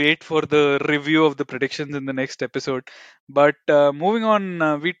wait for the review of the predictions in the next episode. But moving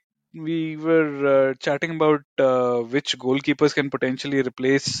on, we were chatting about which goalkeepers can potentially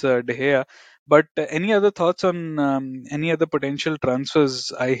replace De Gea. But any other thoughts on any other potential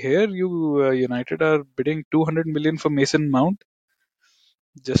transfers? I hear you United are bidding 200 million for Mason Mount.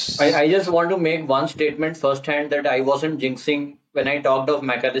 Just I just want to make one statement firsthand that I wasn't jinxing when I talked of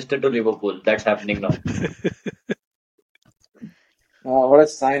McAllister to Liverpool. That's happening now. What a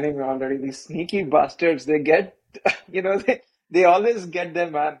signing already. These sneaky bastards, they get, they always get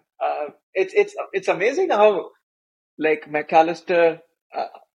them, man. It's amazing how, like, McAllister, uh,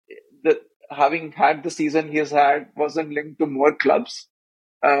 the, having had the season he has had, wasn't linked to more clubs.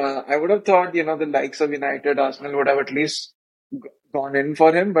 I would have thought, the likes of United, Arsenal would have at least gone in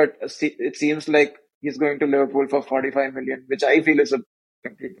for him, but it seems like he's going to Liverpool for 45 million, which I feel is a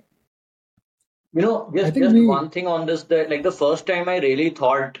complete. I think Just we one thing on this, that like the first time I really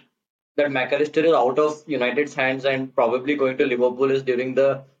thought that McAllister is out of United's hands and probably going to Liverpool is during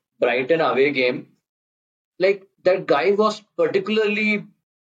the Brighton away game. Like that guy was particularly,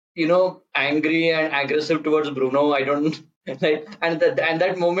 angry and aggressive towards Bruno. I don't like, and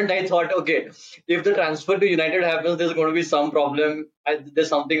that moment I thought, okay, if the transfer to United happens, there's going to be some problem. There's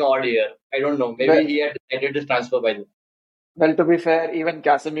something odd here. I don't know. Well, Maybe he had decided this transfer by then. well, to be fair, even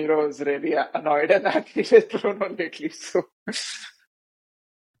Casemiro is really annoyed and angry with Bruno lately. So,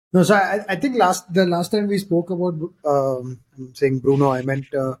 No, so I think the last time we spoke about I'm saying Bruno, I meant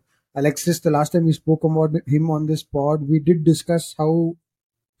Alexis. The last time we spoke about him on this pod, we did discuss how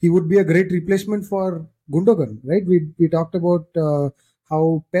he would be a great replacement for Gundogan, right? We talked about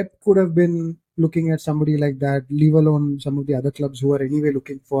how Pep could have been looking at somebody like that, leave alone some of the other clubs who are anyway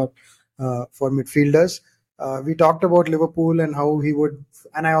looking for midfielders. We talked about Liverpool and how he would,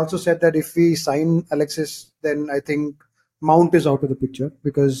 and I also said that if we sign Alexis, then I think Mount is out of the picture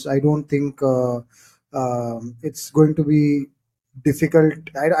because I don't think it's going to be difficult.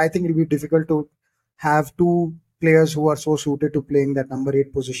 I think it'll be difficult to have two players who are so suited to playing that number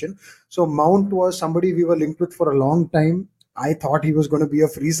 8 position. So Mount was somebody we were linked with for a long time. I thought he was going to be a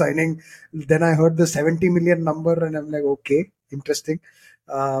free signing. Then I heard the 70 million number and I'm like, okay, interesting.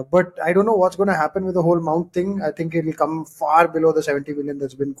 But I don't know what's going to happen with the whole Mount thing. I think it will come far below the 70 million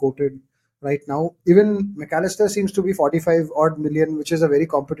that's been quoted right now. Even McAllister seems to be 45 odd million, which is a very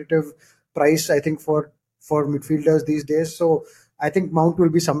competitive price, I think, for midfielders these days. So I think Mount will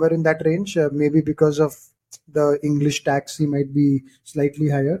be somewhere in that range, maybe because of the English tax, he might be slightly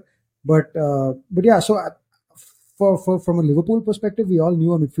higher. But yeah, so for from a Liverpool perspective, we all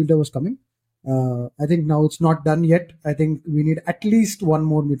knew a midfielder was coming. I think now it's not done yet. I think we need at least one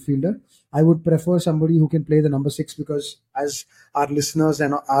more midfielder. I would prefer somebody who can play the number 6 because, as our listeners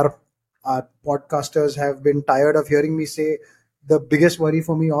and our podcasters have been tired of hearing me say, the biggest worry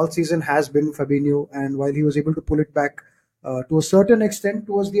for me all season has been Fabinho. And while he was able to pull it back to a certain extent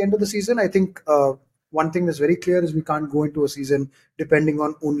towards the end of the season, I think one thing that's very clear is we can't go into a season depending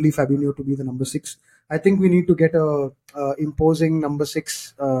on only Fabinho to be the number 6. I think we need to get a imposing number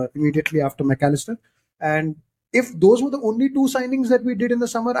 6 immediately after McAllister. And if those were the only two signings that we did in the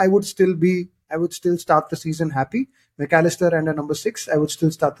summer, I would still start the season happy. McAllister and a number 6, I would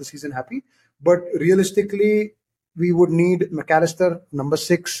still start the season happy. But realistically, we would need McAllister, number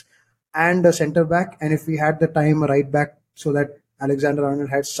 6, and a centre back. And if we had the time, a right back, so that Alexander Arnold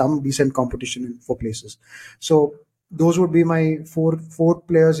had some decent competition for places. So those would be my four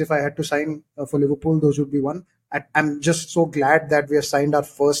players if I had to sign for Liverpool. Those would be one. I'm just so glad that we have signed our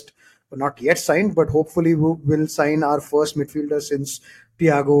first, not yet signed, but hopefully we will sign our first midfielder since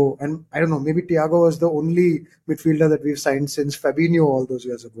Thiago. And I don't know, maybe Thiago was the only midfielder that we've signed since Fabinho all those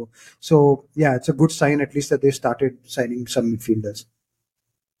years ago. So yeah, it's a good sign at least that they started signing some midfielders.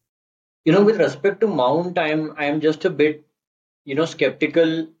 With respect to Mount, I'm just a bit,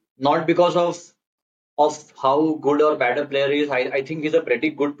 skeptical, not because of how good or bad a player is. I think he's a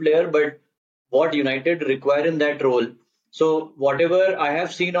pretty good player, but what United require in that role. So whatever I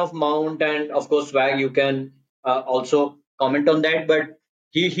have seen of Mount, and of course Swag, you can also comment on that. But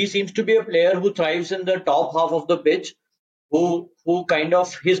he seems to be a player who thrives in the top half of the pitch, who kind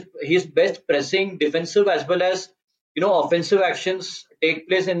of his best pressing, defensive as well as offensive actions take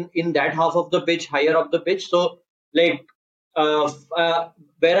place in that half of the pitch, higher up the pitch. So like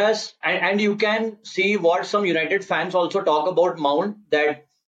whereas and you can see what some United fans also talk about Mount, that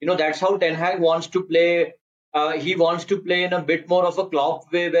that's how Ten Hag wants to play. He wants to play in a bit more of a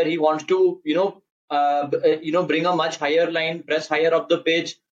Klopp way, where he wants to bring a much higher line, press higher up the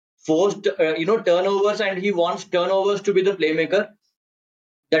pitch, forced turnovers, and he wants turnovers to be the playmaker.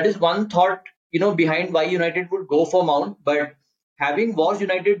 That is one thought behind why United would go for Mount. But having watched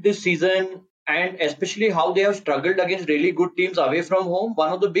United this season, and especially how they have struggled against really good teams away from home,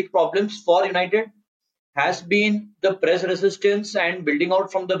 one of the big problems for United has been the press resistance and building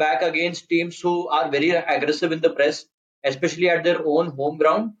out from the back against teams who are very aggressive in the press, especially at their own home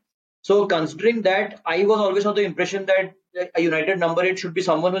ground. So, considering that, I was always of the impression that a United number 8 should be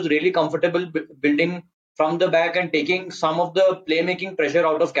someone who's really comfortable building from the back and taking some of the playmaking pressure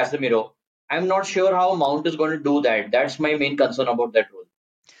out of Casemiro. I'm not sure how Mount is going to do that. That's my main concern about that role.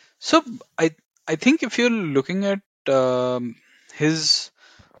 So I I think if you're looking at his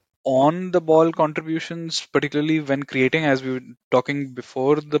on the ball contributions, particularly when creating, as we were talking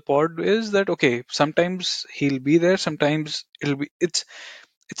before the pod, is that okay? Sometimes he'll be there, sometimes it's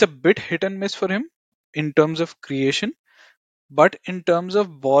a bit hit and miss for him in terms of creation, but in terms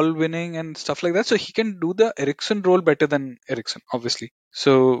of ball winning and stuff like that, so he can do the Ericsson role better than Ericsson, obviously.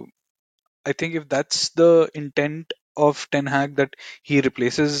 So I think if that's the intent of Ten Hag, that he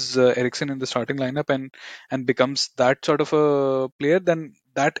replaces Ericsson in the starting lineup and becomes that sort of a player, then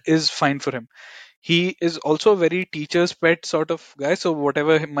that is fine for him. He is also a very teacher's pet sort of guy. So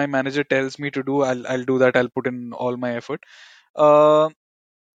whatever my manager tells me to do, I'll do that. I'll put in all my effort. Uh,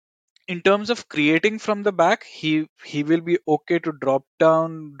 in terms of creating from the back, he will be okay to drop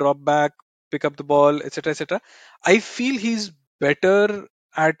down, drop back, pick up the ball, etc., etc. I feel he's better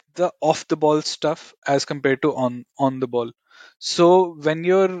at the off the ball stuff as compared to on the ball. So when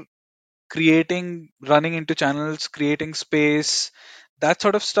you're running into channels, creating space, that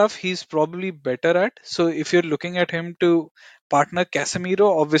sort of stuff, he's probably better at. So if you're looking at him to partner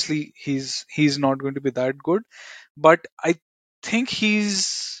Casemiro, obviously he's not going to be that good. But I think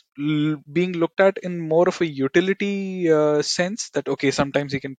he's being looked at in more of a utility sense, that okay,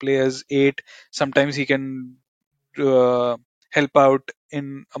 sometimes he can play as eight, sometimes he can help out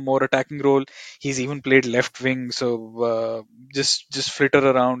in a more attacking role. He's even played left wing, so just flitter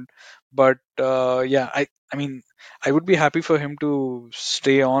around. But yeah, I mean, I would be happy for him to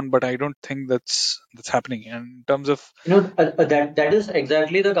stay on, but I don't think that's happening. And in terms of That is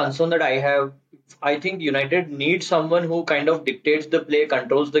exactly the concern that I have. I think United needs someone who kind of dictates the play,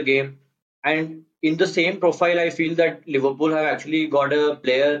 controls the game, and in the same profile, I feel that Liverpool have actually got a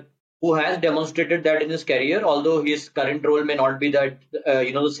player who has demonstrated that in his career. Although his current role may not be that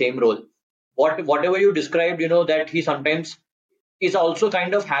the same role. Whatever you described, that he sometimes is also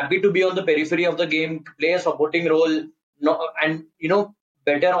kind of happy to be on the periphery of the game, play a supporting role, no, and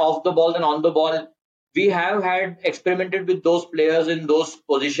better off the ball than on the ball. We have had experimented with those players in those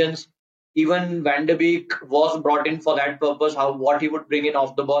positions. Even Van de Beek was brought in for that purpose. How what he would bring in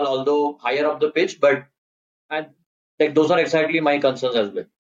off the ball, although higher up the pitch, but and, like those are exactly my concerns as well.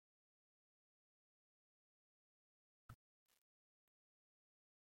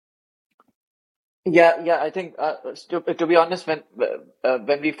 Yeah, yeah. I think to be honest, when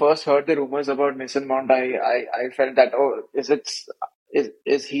we first heard the rumors about Mason Mount, I felt that, oh,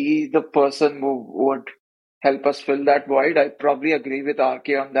 is he the person who would help us fill that void? I probably agree with RK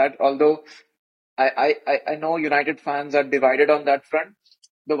on that. Although I know United fans are divided on that front.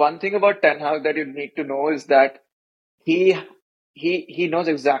 The one thing about Ten Hag that you need to know is that he he knows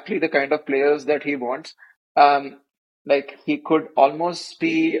exactly the kind of players that he wants. Um, like he could almost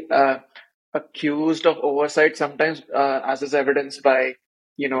be accused of oversight sometimes, as is evidenced by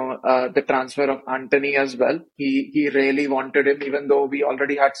the transfer of Anthony as well. He really wanted him, even though we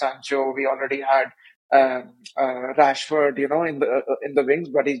already had Sancho, we already had Rashford, in the wings,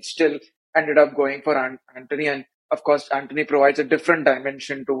 but he still ended up going for Anthony. And of course, Anthony provides a different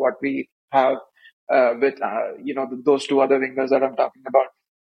dimension to what we have with those two other wingers that I'm talking about.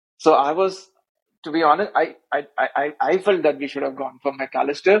 So I was, to be honest, I felt that we should have gone for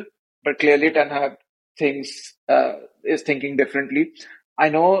McAllister, but clearly Ten Hag thinks is thinking differently. I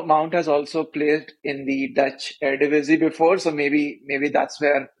know Mount has also played in the Dutch Eredivisie before, so maybe that's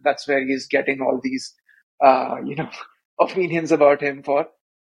where he's getting all these opinions about him for.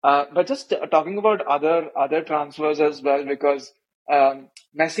 But just talking about other transfers as well, because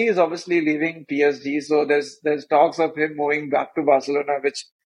Messi is obviously leaving PSG, so there's talks of him moving back to Barcelona,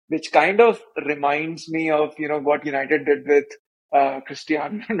 which kind of reminds me of what United did with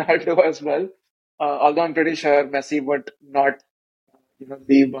Cristiano Ronaldo as well. Although I'm pretty sure Messi would not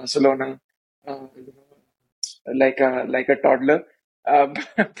leave Barcelona like a toddler. Um,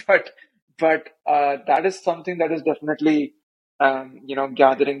 but that is something that is definitely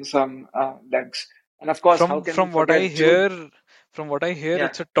gathering some legs. And of course, how from can we from what I forget Jude? hear, Yeah,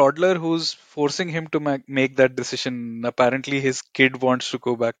 it's a toddler who's forcing him to make that decision. Apparently, his kid wants to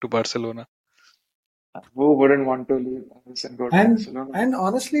go back to Barcelona. who wouldn't want to leave Paris and go to Barcelona? And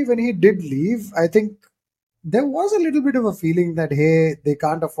honestly, when he did leave, I think there was a little bit of a feeling that hey, they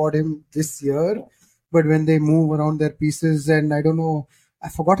can't afford him this year, Yeah, but when they move around their pieces, and I don't know,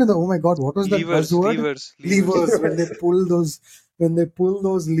 I've forgotten the, oh my god, what was that Levers, buzzword? levers, levers. Levers. When they pull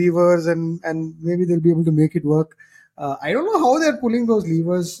those levers, and maybe they'll be able to make it work. I don't know how they're pulling those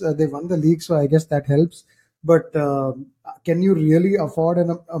levers. They won the league, so I guess that helps. But can you really afford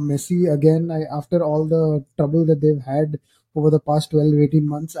a Messi again? After all the trouble that they've had over the past 12, 18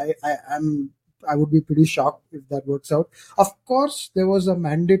 months, I would be pretty shocked if that works out. Of course, there was a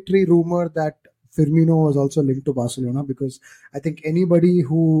mandatory rumor that Firmino was also linked to Barcelona, because I think anybody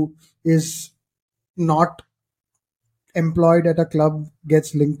who is not employed at a club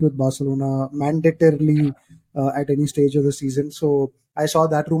gets linked with Barcelona mandatorily at any stage of the season. So I saw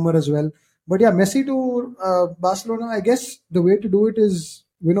that rumor as well. But yeah, Messi to Barcelona, I guess the way to do it is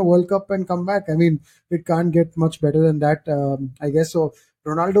win a World Cup and come back. I mean, it can't get much better than that, I guess. So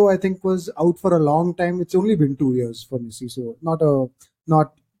Ronaldo, I think, was out for a long time. It's only been 2 years for Messi, so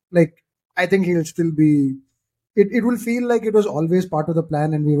not like, I think he'll still be. It will feel like it was always part of the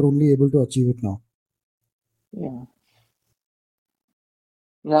plan, and we were only able to achieve it now. yeah,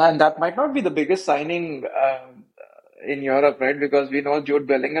 yeah, and that might not be the biggest signing in Europe, right? Because we know Jude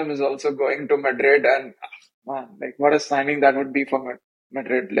Bellingham is also going to Madrid, and man, like what a signing that would be for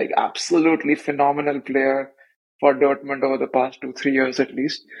Madrid! Like absolutely phenomenal player for Dortmund over the past 2 3 years at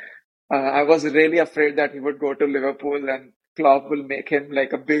least. I was really afraid that he would go to Liverpool, and Klopp will make him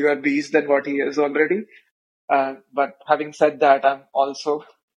like a bigger beast than what he is already. But having said that, I'm also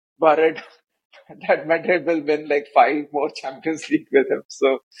worried that Madrid will win like five more Champions League with him.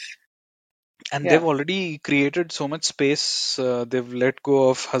 So And they've yeah, already created so much space. They've let go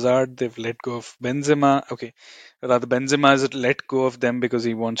of Hazard. They've let go of Benzema. Okay, rather Benzema has let go of them because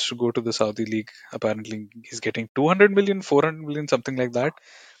he wants to go to the Saudi league. Apparently, he's getting 200 million, 400 million, something like that.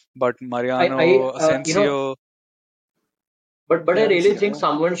 But I Mariano you know, Asensio, but I yeah, really think yeah.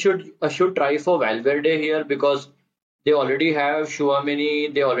 someone should try for Valverde here because they already have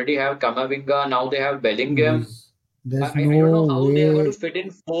Chouameni, they already have Camavinga, now they have Bellingham. There's I don't know no how they are going to way. fit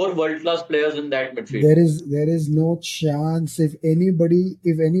in four world-class players in that midfield. There is no chance. If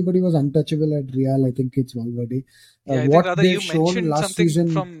anybody was untouchable at Real, I think it's Valverde. yeah, I think What rather they've shown last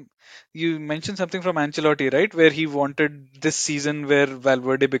season. you mentioned something from Ancelotti, right? Where he wanted this season where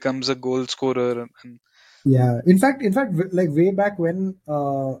Valverde becomes a goal scorer. And Yeah, in fact, like way back when,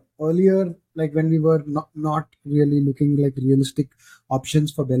 earlier, like when we were not really looking like realistic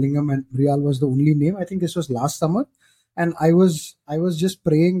options for Bellingham, and Real was the only name. I think this was last summer, and I was just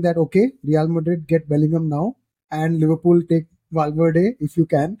praying that okay, Real Madrid get Bellingham now, and Liverpool take Valverde if you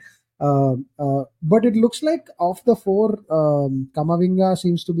can. But it looks like of the four, Kamavinga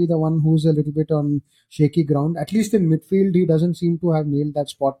seems to be the one who's a little bit on shaky ground. At least in midfield, he doesn't seem to have nailed that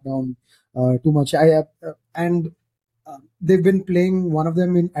spot down too much. And they've been playing one of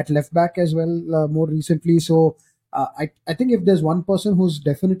them in at left back as well more recently. So I think if there's one person who's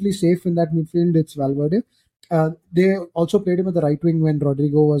definitely safe in that midfield, it's Valverde. They also played him at the right wing when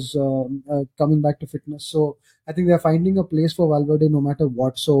Rodrigo was coming back to fitness. So I think they're finding a place for Valverde no matter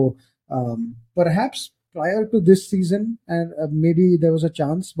what. So perhaps prior to this season, and maybe there was a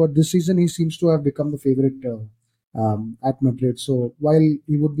chance, but this season he seems to have become the favorite at Madrid. So while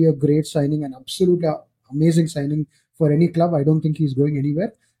he would be a great signing, an absolutely amazing signing for any club, I don't think he's going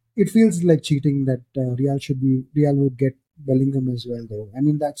anywhere. It feels like cheating that Real would get Bellingham as well, though. I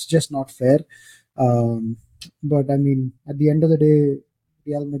mean, that's just not fair. Um, but I mean, at the end of the day,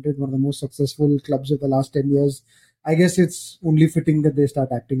 Real Madrid, one of the most successful clubs of the last 10 years. I guess it's only fitting that they start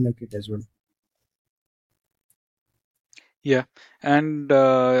acting like it as well. yeah, and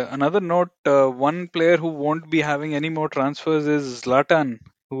another note, one player who won't be having any more transfers is Zlatan,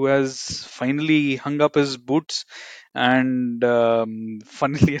 who has finally hung up his boots. And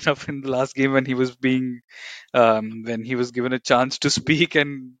funnily enough, in the last game when he was given a chance to speak,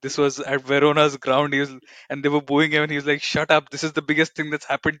 and this was at Verona's ground, and they were booing him, and he was like, "Shut up! This is the biggest thing that's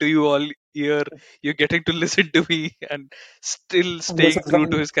happened to you all year. You're getting to listen to me," and still And this staying is true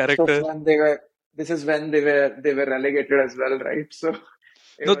to when his character. this is when they were relegated as well, right? So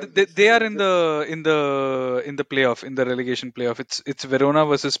it No, was they are just in the playoff, in the relegation playoff. It's Verona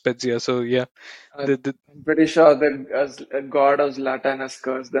versus Spezia. So yeah, the I'm pretty sure that God of Zlatan has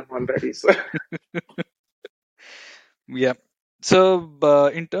cursed them already. So yeah. So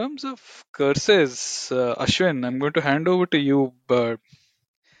in terms of curses, Ashwin, I'm going to hand over to you. But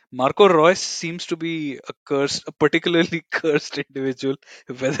Marco Reus seems to be a particularly cursed individual,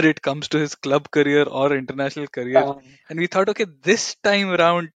 whether it comes to his club career or international career. um, And we thought, okay, this time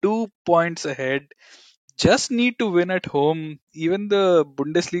around, 2 points ahead, just need to win at home. Even the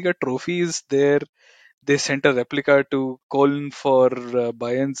Bundesliga trophy is there. They sent a replica to Cologne for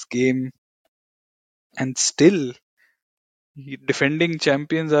Bayern's game, and still, defending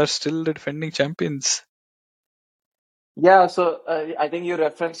champions are still the defending champions. yeah, so I think you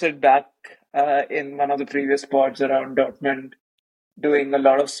referenced it back in one of the previous pods around Dortmund doing a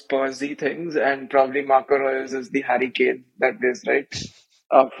lot of Spursy things, and probably Marco Reus is the Harry Kane that is right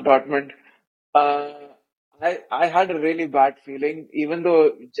of Dortmund. Uh, I had a really bad feeling, even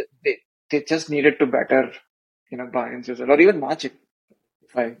though they just needed to better, Bayern's result or even match it.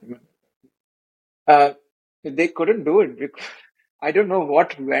 If I remember. Uh, they couldn't do it because I don't know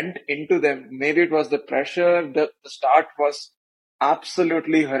what went into them. Maybe it was the pressure. The start was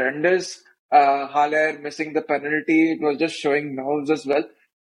absolutely horrendous. Haller missing the penalty. It was just showing nerves as well.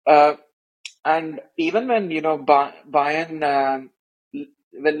 Uh, and even when, Bayern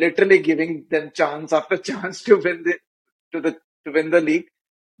were literally giving them chance after chance to the to win the league,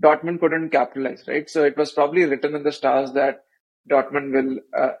 Dortmund couldn't capitalize, right? So it was probably written in the stars that Dortmund will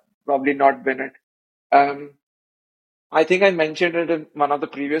probably not win it. Um, I think I mentioned it in one of the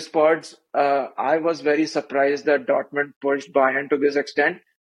previous pods. I was very surprised that Dortmund pushed Bayern to this extent.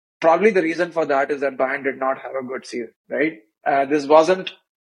 Probably the reason for that is that Bayern did not have a good season, right? This wasn't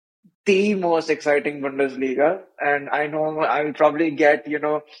the most exciting Bundesliga, and I know I will probably get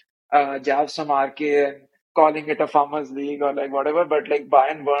jabs from RK and calling it a farmers league or like whatever, but like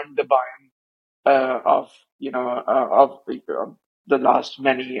Bayern weren't the Bayern. of the last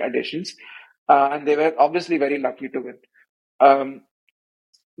many editions, and they were obviously very lucky to win. Um,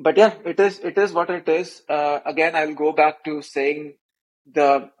 but yeah, it is what it is. Again, I'll go back to saying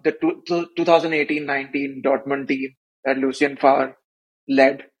the 2018-19 Dortmund team that Lucien Favre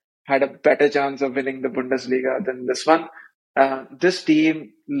led had a better chance of winning the Bundesliga than this one. This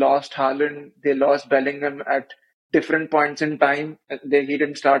team lost Haaland, they lost Bellingham at different points in time. He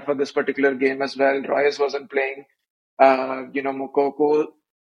didn't start for this particular game as well. Royce wasn't playing. Mukoko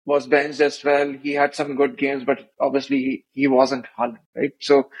was benched as well. He had some good games, but obviously he wasn't Haaland, right?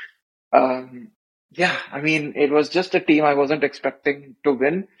 So um, yeah, I mean, it was just a team I wasn't expecting to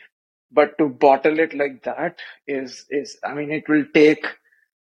win, but to bottle it like that is I mean, it will take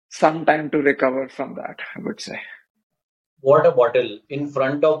some time to recover from that, I would say. What a bottle in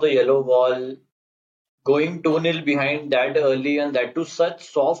front of the yellow wall, going 2-0 behind that early, and that to such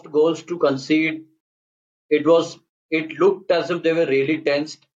soft goals to concede. It was. It looked as if they were really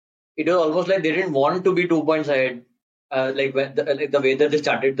tensed. It was almost like they didn't want to be 2 points ahead, like the way that they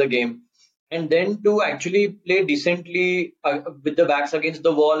started the game, and then to actually play decently with the backs against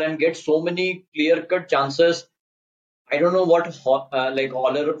the wall and get so many clear-cut chances. I don't know what like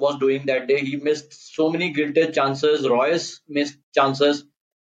Holler was doing that day. He missed so many gritted chances. Royce missed chances.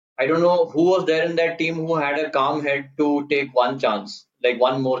 I don't know who was there in that team who had a calm head to take one chance, like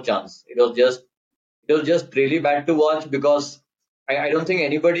one more chance. It was just really bad to watch because I don't think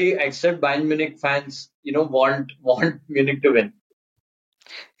anybody except Bayern Munich fans, want Munich to win.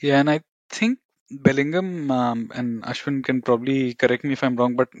 Yeah, and I think Bellingham, and Ashwin can probably correct me if I'm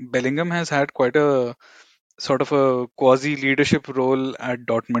wrong, but Bellingham has had quite a sort of a quasi leadership role at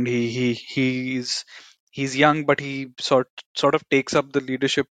Dortmund. He's young, but he sort of takes up the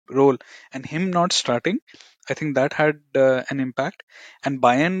leadership role, and him not starting, I think that had an impact. And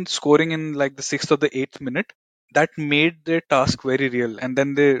Bayern scoring in like the 6th or the 8th minute, that made their task very real. And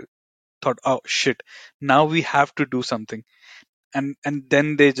then they thought, oh shit, now we have to do something, and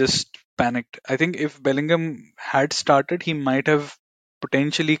then they just panicked. I think if Bellingham had started, he might have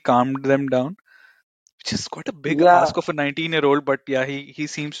potentially calmed them down, which is quite a big Yeah, ask of a 19-year-old. But yeah, he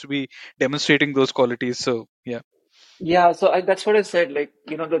seems to be demonstrating those qualities. So yeah, yeah. So that's what I said. Like,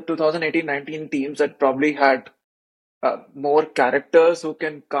 the 2018-19 teams that probably had more characters who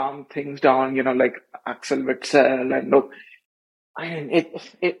can calm things down, like Axel Witsel and look. I mean,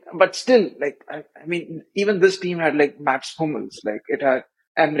 but still, like, I mean, even this team had like Mats Hummels, like it had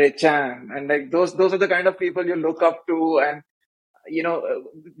Emre Can, and like those are the kind of people you look up to, and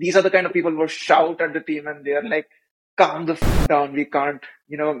these are the kind of people who shout at the team, and they are like, calm the down, we can't,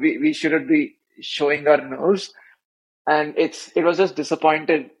 we shouldn't be showing our nerves, and it was just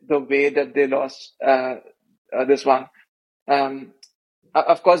disappointed the way that they lost this one. Um,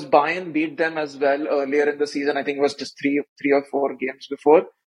 of course, Bayern beat them as well earlier in the season. I think it was just three or four games before.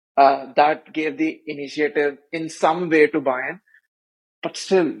 That gave the initiative in some way to Bayern. But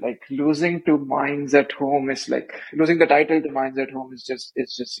still, like losing to Mainz at home is like losing the title to Mainz at home is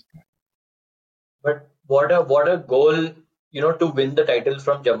just. But what a goal, to win the title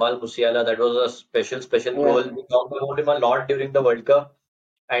from Jamal Musiala. That was a special goal. Yeah. We talked about him a lot during the World Cup,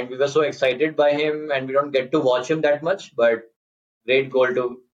 and we were so excited by him, and we don't get to watch him that much. But great goal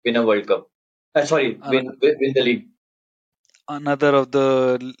to win a World Cup. Sorry, Ano- win the league. another of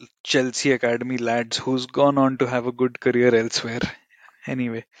the Chelsea academy lads who's gone on to have a good career elsewhere.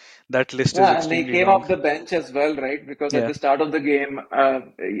 Anyway, that list is Yeah, and he extremely came long. off the bench as well, right? Because at Yeah, the start of the game,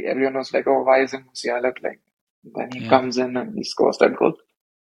 everyone was like, "Oh, why isn't Musiala playing?" Then he yeah, comes in and he scores that goal.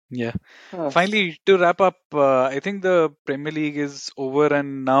 yeah. Uh, Finally, to wrap up, I think the Premier League is over,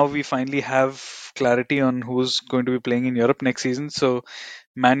 and now we finally have clarity on who's going to be playing in Europe next season. So,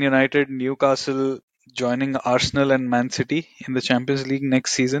 Man United, Newcastle joining Arsenal and Man City in the Champions League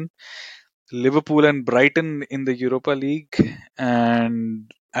next season. Liverpool and Brighton in the Europa League,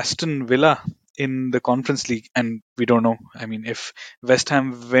 and Aston Villa in the Conference League. And we don't know. I mean, if West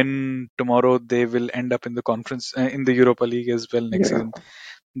Ham win tomorrow, they will end up in the conference in the Europa League as well next yeah. season.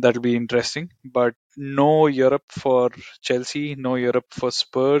 That'll be interesting. But no Europe for Chelsea, no Europe for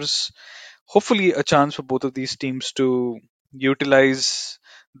Spurs. Hopefully, a chance for both of these teams to utilize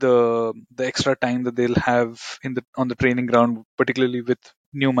the extra time that they'll have in the on the training ground, particularly with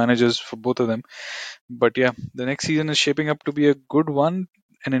new managers for both of them. But yeah, the next season is shaping up to be a good one,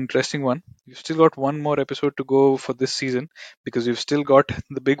 an interesting one. We've still got one more episode to go for this season because we've still got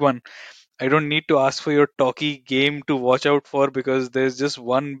the big one. I don't need to ask for your talkie game to watch out for because there's just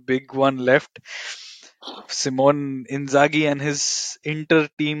one big one left. Simone Inzaghi and his Inter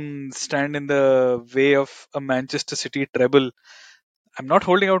team stand in the way of a Manchester City treble. I'm not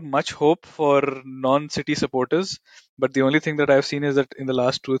holding out much hope for non-City supporters, but the only thing that I've seen is that in the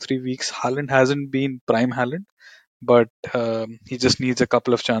last 2 or 3 weeks, Haaland hasn't been prime Haaland, but he just needs a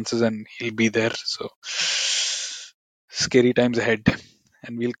couple of chances and he'll be there. So scary times ahead,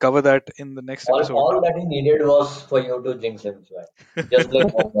 and we'll cover that in the next episode. All that he needed was for you to jinx him, Shivai. Just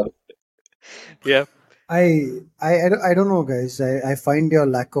like Homer. Yeah, I don't know, guys. I find your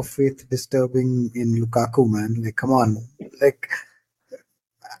lack of faith disturbing in Lukaku, man. Like, come on. Like,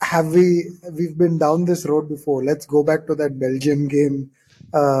 we've been down this road before? Let's go back to that Belgium game.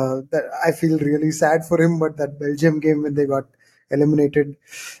 That I feel really sad for him, but that Belgium game when they got eliminated,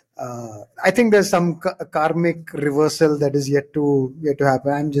 I think there's some karmic reversal that is yet to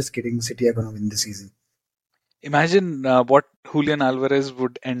happen. I'm just kidding. City are gonna win the season. imagine what Julian Alvarez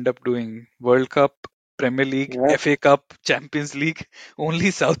would end up doing. World Cup, Premier League, Yeah. FA Cup, Champions League.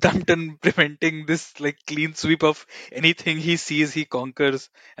 Only Southampton preventing this like clean sweep of anything he sees, he conquers.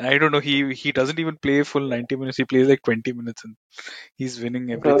 And I don't know, he doesn't even play full 90 minutes. He plays like 20 minutes and he's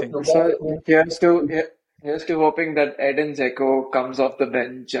winning everything. So Lukaku, here's to hoping that Eden Dzeko comes off the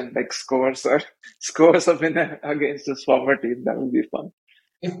bench and like scores or scores a winner against his former team. That would be fun.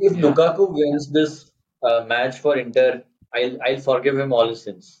 if Yeah. Lukaku wins this match for Inter, I'll forgive him all his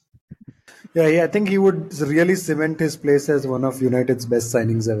sins. Yeah, I think he would really cement his place as one of United's best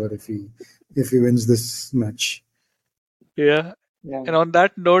signings ever if he wins this match. Yeah. Yeah. And on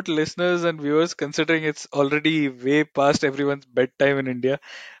that note, listeners and viewers, considering it's already way past everyone's bedtime in India,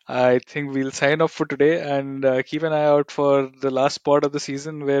 I think we'll sign off for today and keep an eye out for the last part of the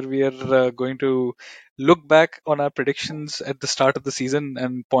season where we are going to look back on our predictions at the start of the season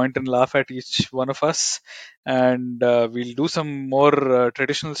and point and laugh at each one of us. And we'll do some more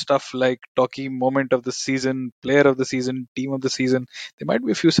traditional stuff like talking moment of the season, player of the season, team of the season. There might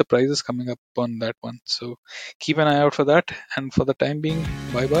be a few surprises coming up on that one. So keep an eye out for that. And for the time being,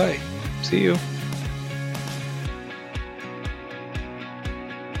 bye bye. See you.